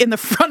in the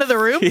front of the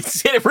room.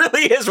 It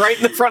really is right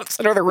in the front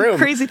center of the room.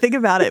 Crazy thing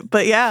about it,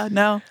 but yeah,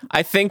 no.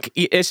 I think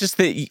it's just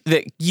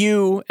that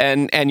you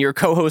and your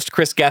co-host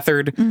Chris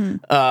Gethard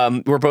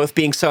were both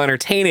being so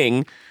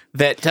entertaining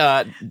that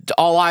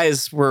all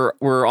eyes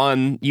were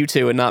on you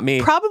two and not me.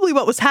 Probably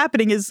what was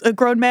happening is a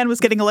grown man was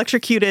getting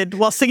electrocuted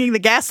while singing the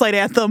Gaslight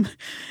Anthem,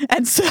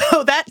 and so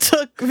that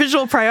took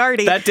visual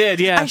priority. That did,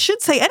 yeah. I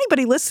should say,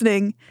 anybody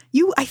listening,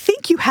 I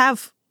think you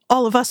have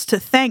all of us to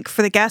thank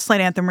for the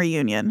Gaslight Anthem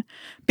reunion,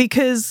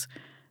 because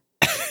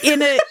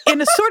in a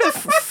sort of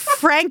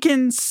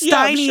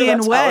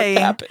Frankensteinian way,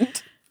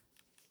 happened.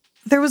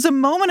 there was a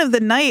moment of the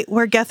night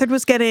where Gethard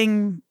was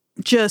getting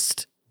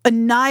just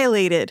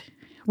annihilated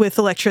with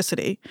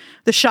electricity,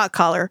 the shot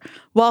collar,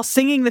 while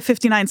singing the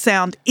 59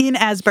 sound in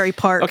Asbury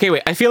Park. Okay,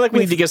 wait. I feel like we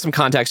need to give some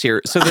context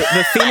here. So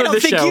the theme I of don't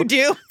the think show, you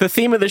do. the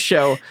theme of the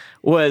show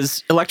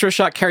was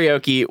electroshock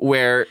karaoke,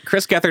 where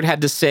Chris Gethard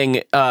had to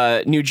sing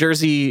New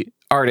Jersey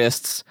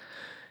artists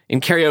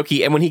in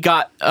karaoke, and when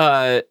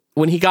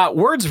he got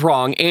words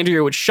wrong,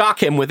 Andrea would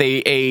shock him with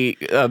a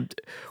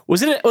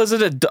was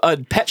it a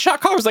pet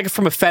shot collar? Or was it like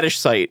from a fetish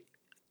site?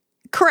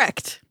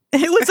 Correct.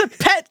 It was a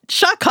pet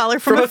shot collar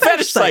from a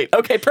fetish site.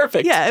 Okay,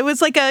 perfect. Yeah, it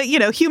was like a,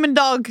 human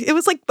dog. It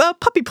was like a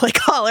puppy play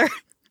collar.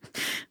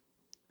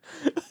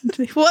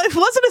 Well, it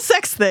wasn't a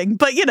sex thing,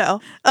 but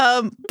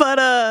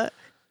but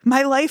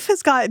my life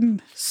has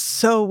gotten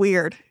so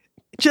weird.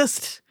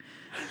 Just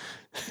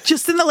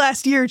in the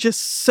last year, just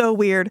so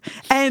weird.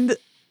 And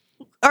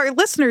our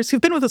listeners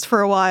who've been with us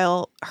for a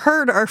while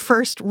heard our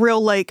first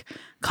real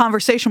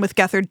conversation with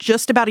Gethard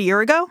just about a year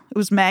ago. It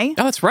was May.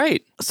 Oh, that's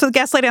right. So the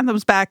Gaslight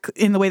Anthem's back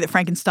in the way that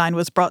Frankenstein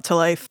was brought to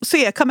life. So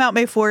yeah, come out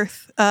May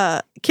 4th.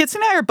 Kitsy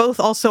and I are both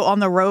also on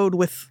the road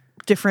with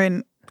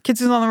different...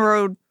 Kitsy's on the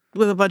road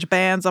with a bunch of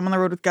bands. I'm on the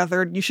road with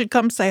Gethard. You should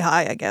come say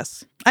hi, I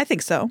guess. I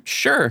think so.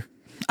 Sure.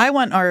 I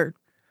want our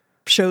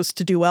shows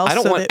to do well. I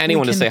don't want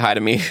anyone to say hi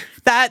to me.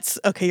 That's...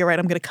 Okay, you're right.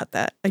 I'm going to cut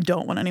that. I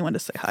don't want anyone to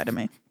say hi to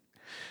me.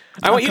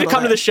 I want you to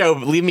come to the show,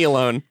 but leave me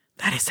alone.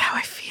 That is how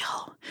I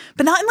feel.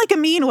 But not in a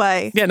mean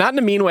way. Yeah, not in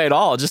a mean way at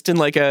all. Just in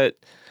a...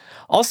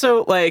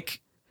 Also,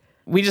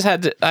 we just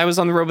had to... I was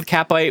on the road with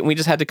Catbite, and we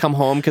just had to come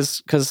home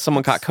because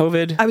someone caught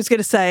COVID. I was going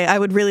to say, I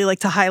would really like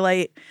to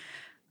highlight,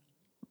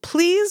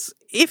 please,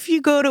 if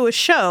you go to a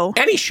show...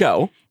 Any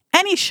show,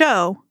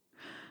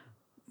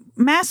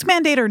 mask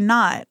mandate or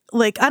not,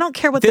 I don't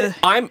care what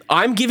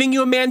I'm giving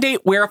you a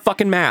mandate, wear a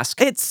fucking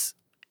mask.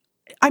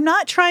 I'm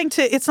not trying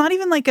to... It's not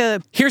even a...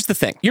 Here's the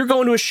thing. You're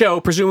going to a show,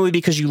 presumably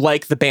because you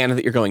like the band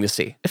that you're going to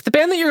see. If the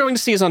band that you're going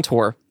to see is on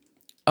tour,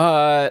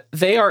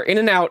 they are in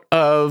and out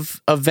of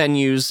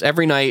venues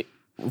every night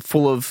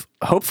full of,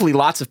 hopefully,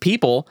 lots of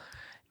people,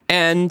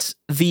 and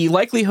the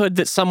likelihood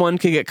that someone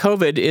could get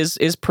COVID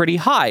is pretty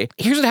high.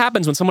 Here's what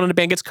happens when someone in a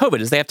band gets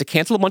COVID, is they have to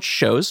cancel a bunch of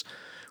shows,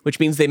 which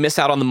means they miss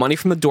out on the money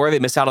from the door, they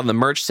miss out on the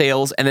merch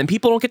sales, and then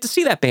people don't get to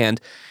see that band,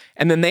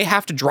 and then they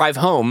have to drive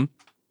home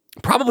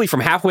probably from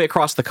halfway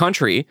across the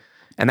country,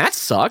 and that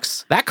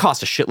sucks. That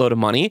costs a shitload of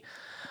money.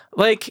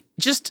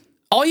 Just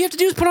all you have to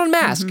do is put on a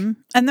mask. Mm-hmm.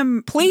 And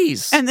then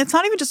please. And it's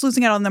not even just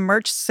losing out on the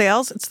merch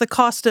sales. It's the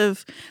cost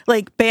of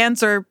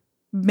bands are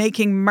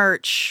making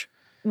merch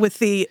with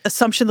the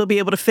assumption they'll be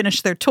able to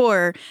finish their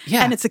tour.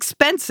 Yeah. And it's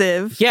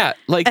expensive. Yeah,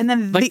 like And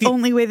then like the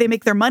only way they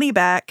make their money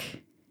back.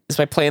 is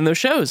by playing those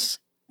shows.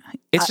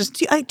 It's just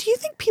Do you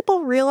think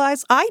people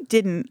realize? I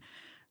didn't.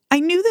 I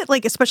knew that,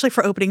 like, especially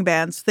for opening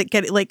bands, that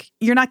get like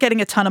you're not getting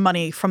a ton of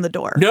money from the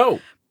door. no.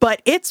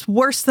 But it's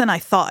worse than I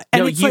thought.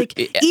 And No, it's you- like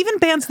even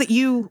bands that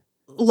you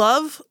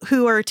love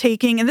who are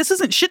taking, and this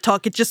isn't shit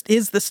talk, it just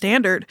is the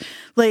standard,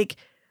 like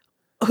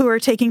who are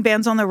taking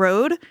bands on the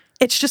road,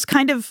 it's just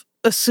kind of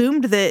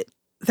assumed that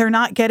they're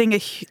not getting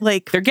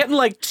like, They're getting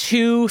like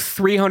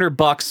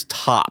 $200-$300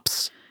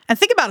 tops. and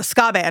think about a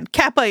ska band.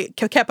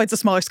 Catbite's a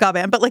smaller ska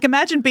band, but like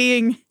imagine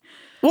being,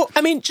 Well,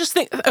 I mean, just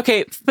think.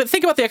 Okay, but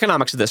think about the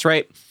economics of this,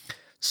 right?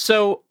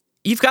 So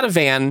you've got a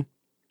van.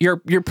 You're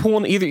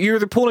pulling you're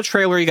either pulling a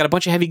trailer. You got a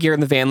bunch of heavy gear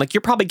in the van. Like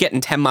you're probably getting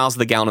 10 miles of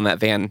the gallon in that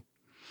van,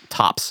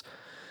 tops.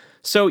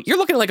 So you're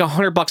looking at like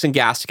 $100 in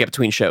gas to get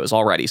between shows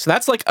already. So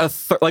that's like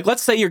like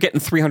let's say you're getting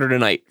 $300 a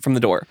night from the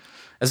door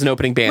as an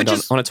opening band Which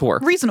is on a tour,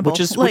 reasonable.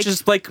 Which is Like-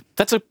 like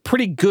that's a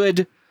pretty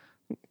good.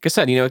 Like I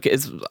said, you know,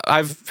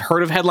 I've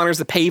heard of headliners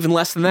that pay even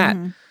less than that,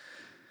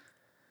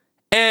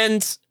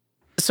 and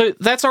so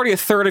that's already a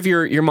third of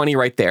your money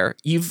right there.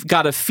 You've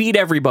got to feed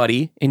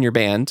everybody in your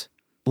band,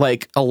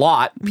 like a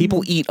lot.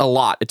 People eat a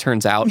lot, it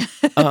turns out.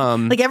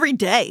 like every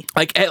day.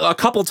 Like a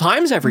couple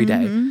times every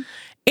day.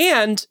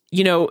 And,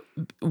 you know,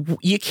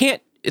 you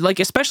can't, like,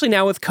 especially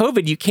now with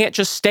COVID, you can't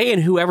just stay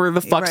in whoever the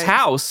fuck's Right.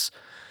 house.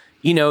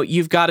 You know,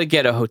 you've got to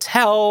get a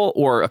hotel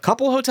or a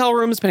couple hotel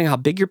rooms, depending on how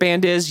big your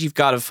band is. You've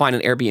got to find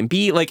an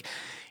Airbnb. Like,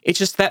 it's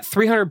just that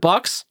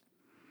 $300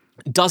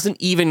 doesn't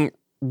even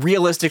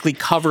realistically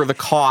cover the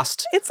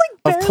cost It's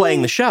like of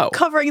playing the show.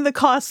 covering the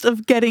cost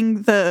of getting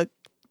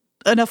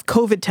enough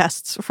COVID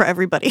tests for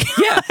everybody.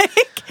 Yeah.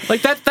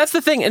 Like that's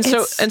the thing. And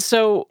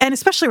so And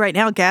especially right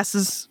now, gas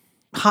is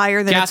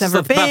higher than gas it's is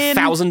ever about been.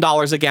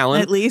 $1,000 a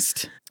gallon. At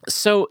least.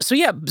 So if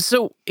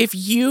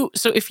you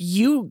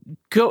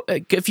go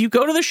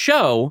to the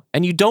show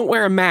and you don't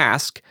wear a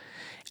mask,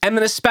 and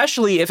then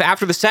especially if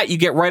after the set you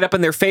get right up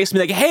in their face and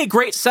be like, "Hey,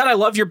 great set, I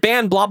love your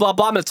band, blah blah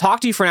blah, I'm gonna talk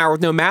to you for an hour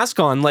with no mask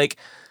on," like,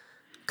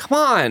 come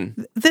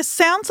on. This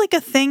sounds like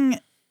a thing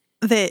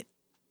that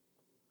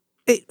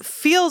it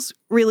feels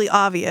really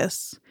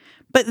obvious.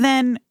 But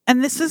then,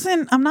 and this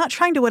isn't, I'm not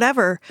trying to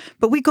whatever,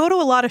 but we go to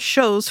a lot of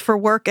shows for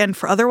work and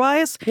for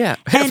otherwise. Yeah,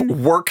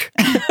 And- work.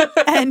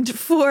 And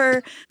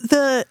for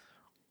the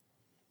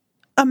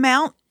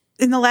amount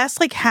in the last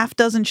like half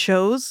dozen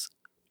shows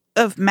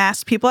of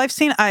masked people I've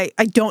seen, I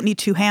don't need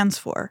two hands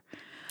for.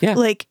 Yeah.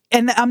 Like,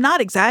 and I'm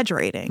not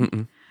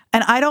exaggerating.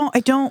 And I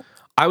don't,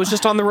 I was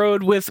just on the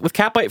road with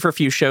Catbite for a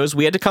few shows.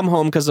 We had to come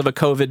home because of a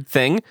COVID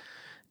thing,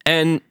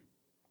 and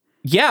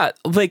yeah,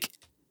 like.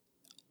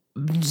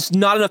 Just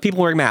not enough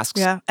people wearing masks.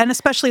 yeah. And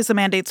especially as the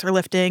mandates are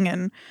lifting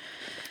and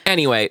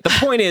Anyway, the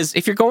point is,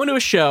 if you're going to a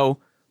show,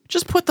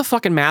 just put the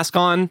fucking mask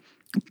on.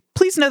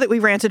 please know that we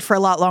ranted for a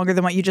lot longer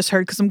than what you just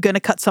heard because I'm going to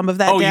cut some of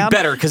that Oh, down. you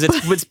better, because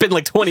it's been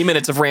like 20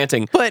 minutes of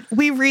ranting. But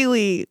we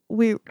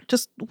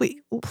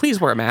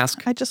Please wear a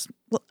mask.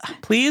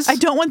 Please. I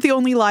don't want the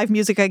only live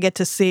music I get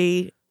to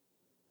see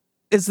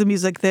is the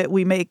music that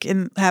we make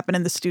and happen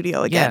in the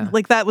studio again. Yeah.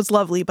 Like that was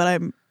lovely, but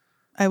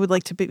I would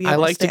like to be able I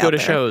like to stay go out to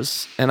there.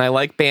 shows, and I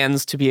like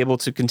bands to be able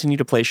to continue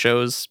to play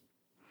shows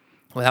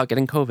without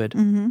getting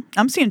COVID.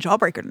 I'm seeing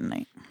Jawbreaker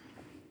tonight.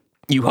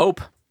 You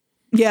hope.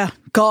 Yeah,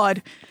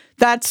 God,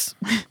 that's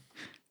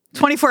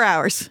 24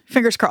 hours.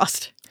 Fingers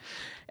crossed.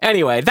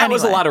 Anyway, that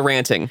was a Anyway. lot of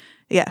ranting.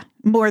 Yeah,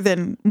 more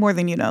than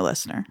you know,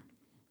 listener.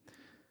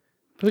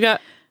 We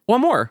got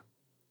one more.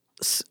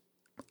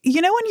 You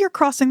know when you're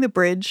crossing the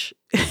bridge,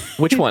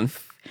 Which one?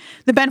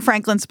 the Ben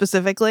Franklin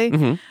specifically.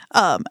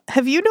 Mm-hmm.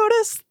 Have you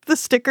noticed the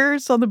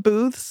stickers on the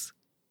booths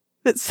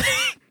that say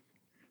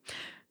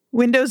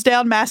 "Windows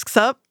down, masks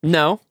up"?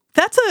 No.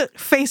 That's a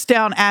face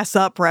down, ass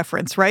up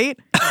reference, right?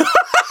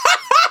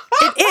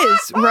 It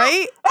is,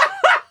 right?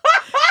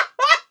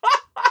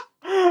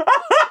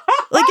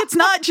 Like, it's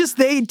not just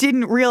they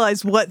didn't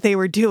realize what they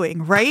were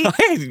doing, right?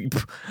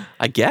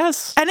 I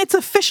guess. And it's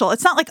official.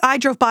 It's not like I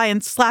drove by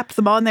and slapped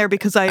them on there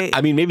because I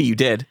I mean, maybe you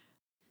did.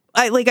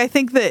 I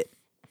think that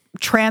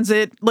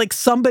transit, like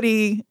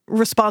somebody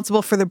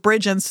responsible for the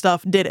bridge and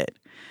stuff did it.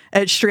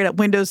 And it's straight up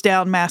windows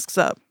down, masks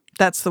up.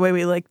 That's the way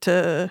we like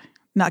to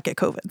not get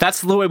COVID.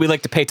 That's the way we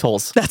like to pay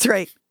tolls. That's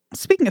right.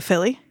 Speaking of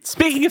Philly,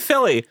 Speaking of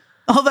Philly,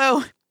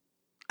 although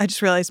I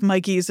just realized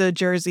Mikey's a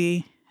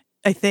Jersey,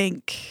 I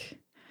think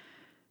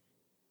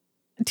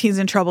Teens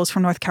in Trouble is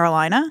from North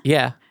Carolina,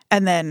 yeah.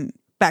 and then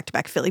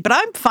back-to-back Philly. But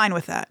I'm fine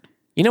with that.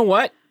 You know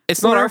what?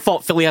 It's not We're- our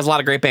fault Philly has a lot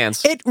of great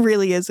bands. It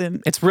really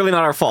isn't. It's really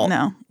not our fault.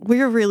 No,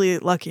 we're really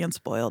lucky and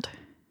spoiled.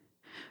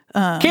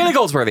 Kaylee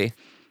Goldsworthy,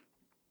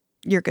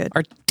 You're good.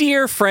 our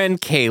dear friend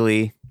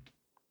Kaylee,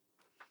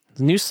 has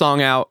a new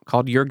song out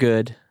called You're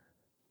Good.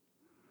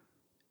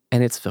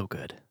 And it's so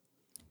good.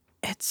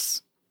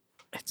 It's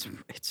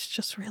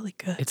just really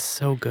good. It's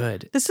so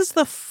good. This is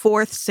the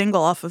fourth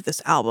single off of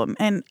this album,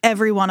 and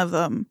every one of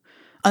them,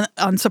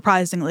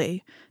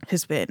 unsurprisingly,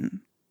 has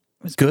been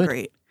Good.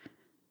 great.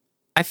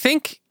 I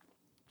think,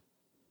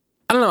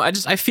 I don't know.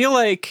 I feel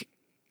like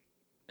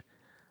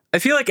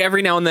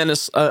every now and then a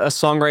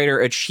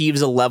songwriter achieves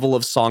a level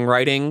of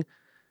songwriting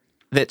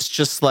that's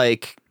just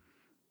like,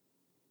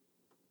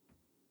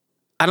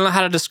 I don't know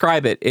how to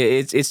describe it.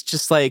 It's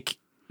just like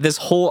this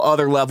whole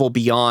other level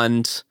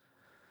beyond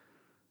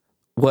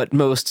what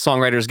most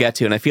songwriters get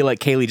to. And I feel like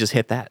Kaylee just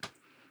hit that.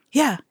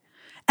 Yeah.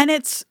 And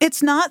it's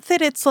not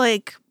that it's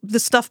like the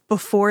stuff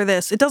before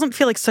this. It doesn't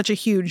feel like such a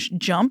huge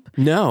jump.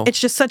 No. It's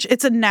just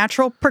it's a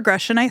natural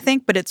progression, I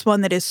think, but it's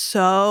one that is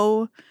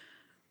so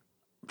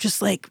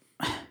just like,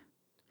 I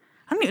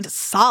don't even, it's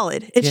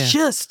solid. It's Yeah.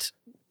 just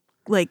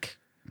like,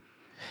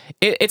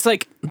 It's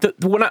like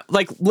when I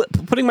like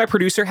putting my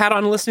producer hat on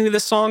and listening to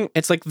this song,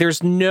 it's like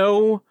there's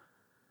nothing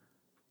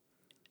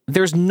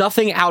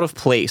out of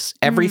place.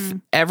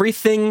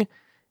 Everything,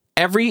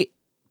 every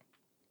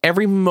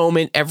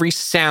moment, every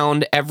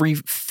sound, every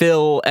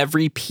fill,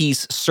 every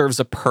piece serves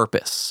a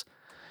purpose.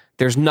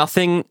 There's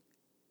nothing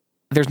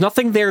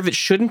there that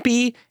shouldn't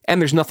be,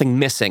 and there's nothing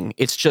missing.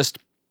 It's just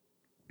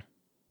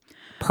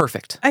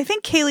perfect. I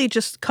think Kaylee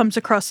just comes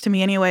across to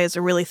me anyway as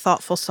a really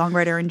thoughtful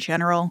songwriter in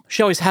general.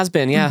 She always has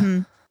been,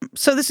 yeah.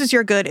 So this is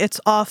Your Good. It's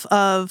off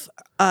of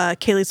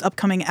Kaylee's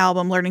upcoming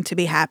album, Learning to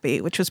Be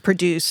Happy, which was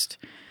produced,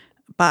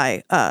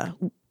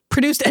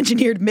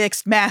 engineered,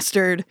 mixed,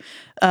 mastered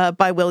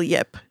by Will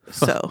Yip.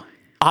 So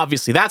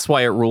Obviously, that's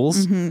why it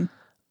rules.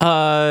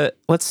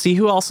 Let's see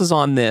who else is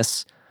on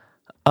this.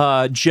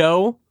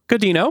 Joe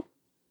Godino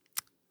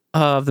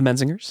of the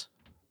Menzingers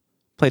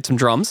played some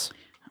drums.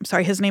 I'm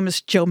sorry, his name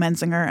is Joe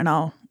Menzinger, and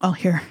I'll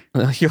hear.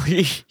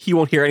 He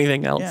won't hear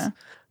anything else. Yeah.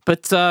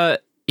 But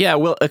yeah,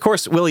 of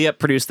course, Will Yip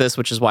produced this,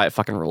 which is why it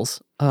fucking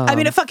rules. I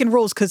mean, it fucking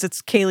rules because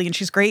it's Kaylee and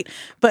she's great,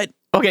 but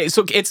Okay,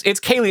 so it's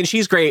Kaylee and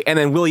she's great, and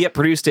then Will Yip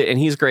produced it and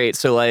he's great.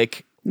 So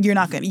like, you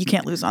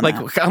can't lose on like,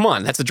 that. come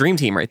on, that's a dream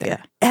team right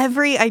there. Yeah.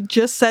 I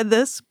just said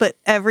this, but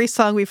every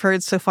song we've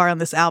heard so far on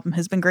this album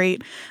has been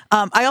great.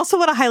 I also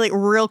want to highlight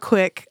real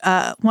quick,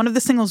 one of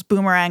the singles,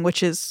 Boomerang,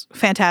 which is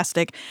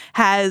fantastic,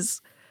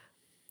 has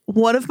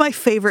one of my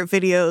favorite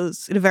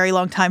videos in a very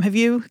long time. Have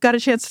you got a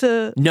chance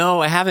to?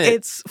 No, I haven't.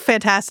 It's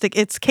fantastic.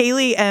 It's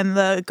Kaylee and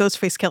the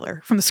Ghostface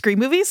Killer from the Scream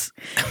movies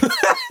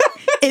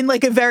in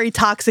like a very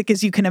toxic,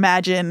 as you can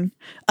imagine,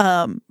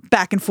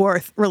 back and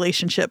forth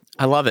relationship.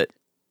 I love it.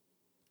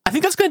 I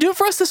think that's going to do it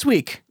for us this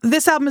week.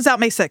 This album is out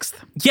May 6th.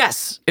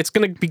 Yes, it's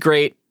going to be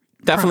great.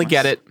 Definitely Promise.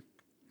 get it.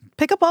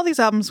 Pick up all these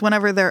albums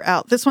whenever they're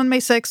out. This one, May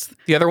 6th.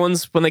 The other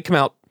ones, when they come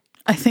out.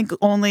 I think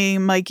only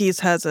Mikey's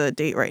has a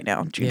date right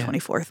now, June Yeah.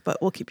 24th,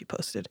 but we'll keep you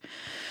posted.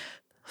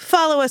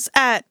 Follow us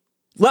at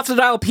Left of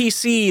the Dial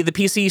PC. The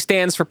PC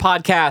stands for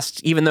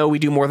podcast, even though we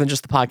do more than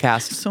just the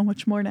podcast. so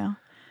much more now.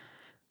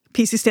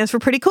 PC stands for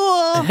pretty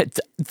cool.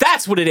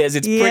 That's what it is.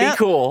 It's Yep. pretty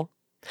cool.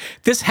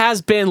 This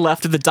has been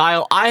Left of the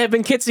Dial. I have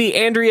been Kitsy.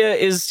 Andrea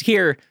is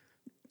here.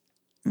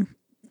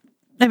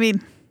 I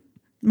mean,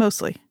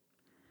 mostly.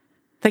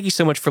 Thank you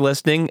so much for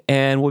listening,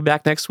 and we'll be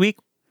back next week.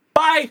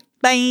 Bye!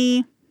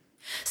 Bye.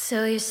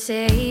 So you're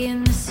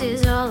saying this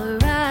is all a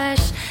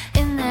rush,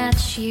 and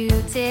that you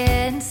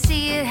didn't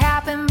see it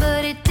happen,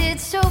 but it did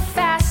so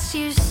fast.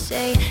 You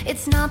say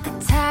it's not the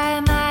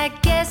time, I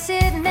guess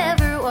it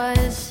never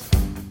was.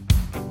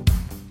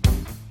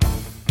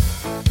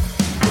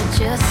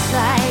 Just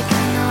like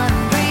an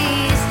autumn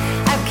breeze,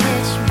 I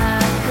catch my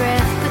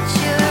breath, but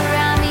you're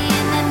around me,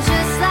 and then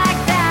just like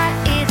that,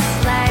 it's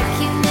like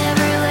you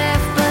never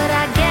left, but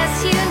I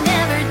guess you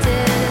never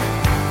did.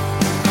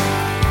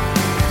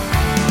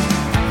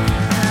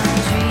 I'm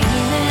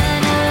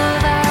dreaming of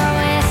our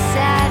west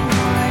side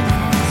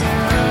mornings,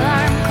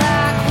 alarm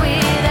clock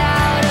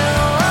without a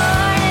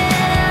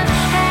warning. I'm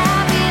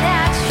happy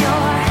that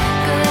you're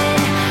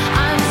good.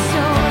 I'm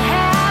so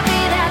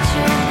happy that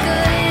you're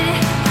good.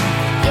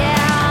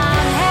 Yeah,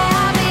 I'm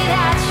happy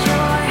that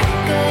you're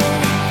good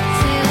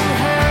to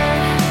her.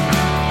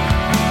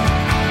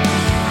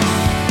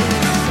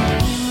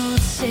 Same old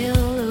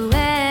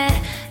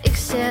silhouette,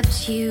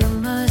 except you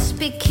must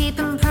be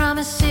keeping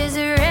promises,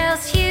 or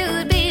else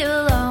you'd be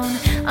alone.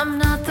 I'm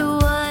not the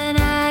one,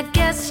 I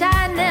guess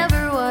I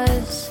never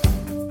was.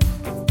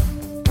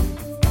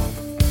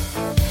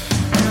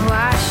 And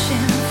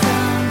watching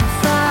from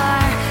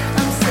afar,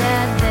 I'm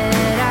sad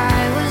that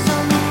I was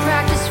only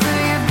practice for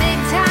your big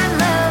time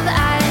love.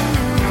 I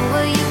knew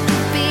what you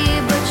could be,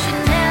 but you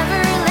never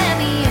let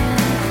me in.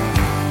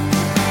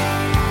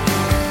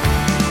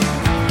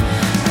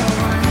 I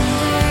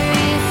wonder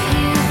if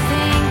you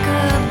think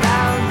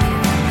about me.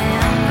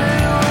 Remember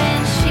when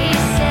she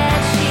said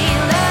she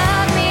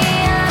loved me?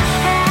 I'm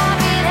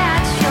happy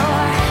that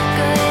you're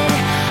good.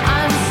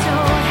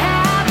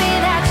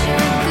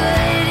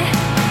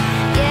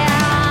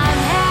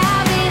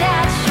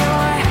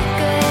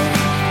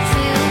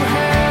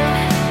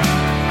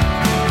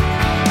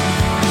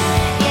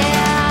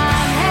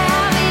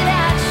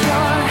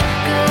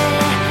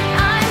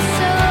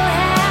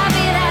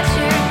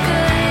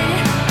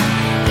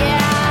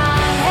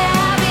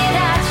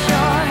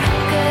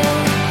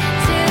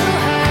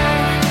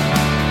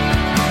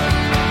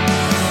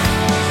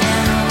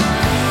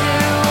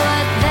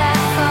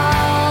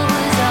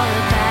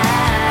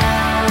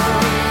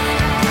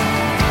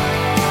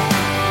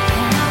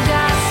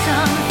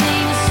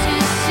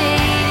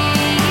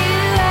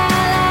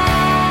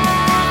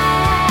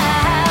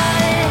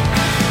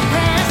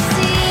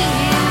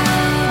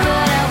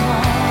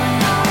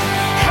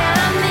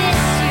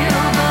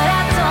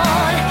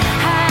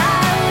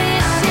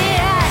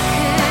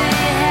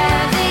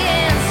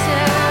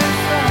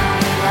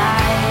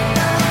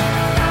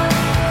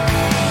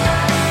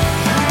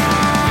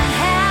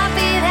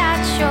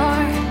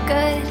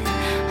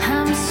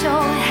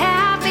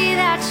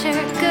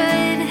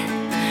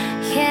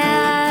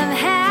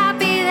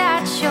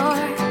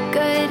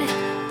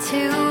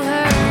 to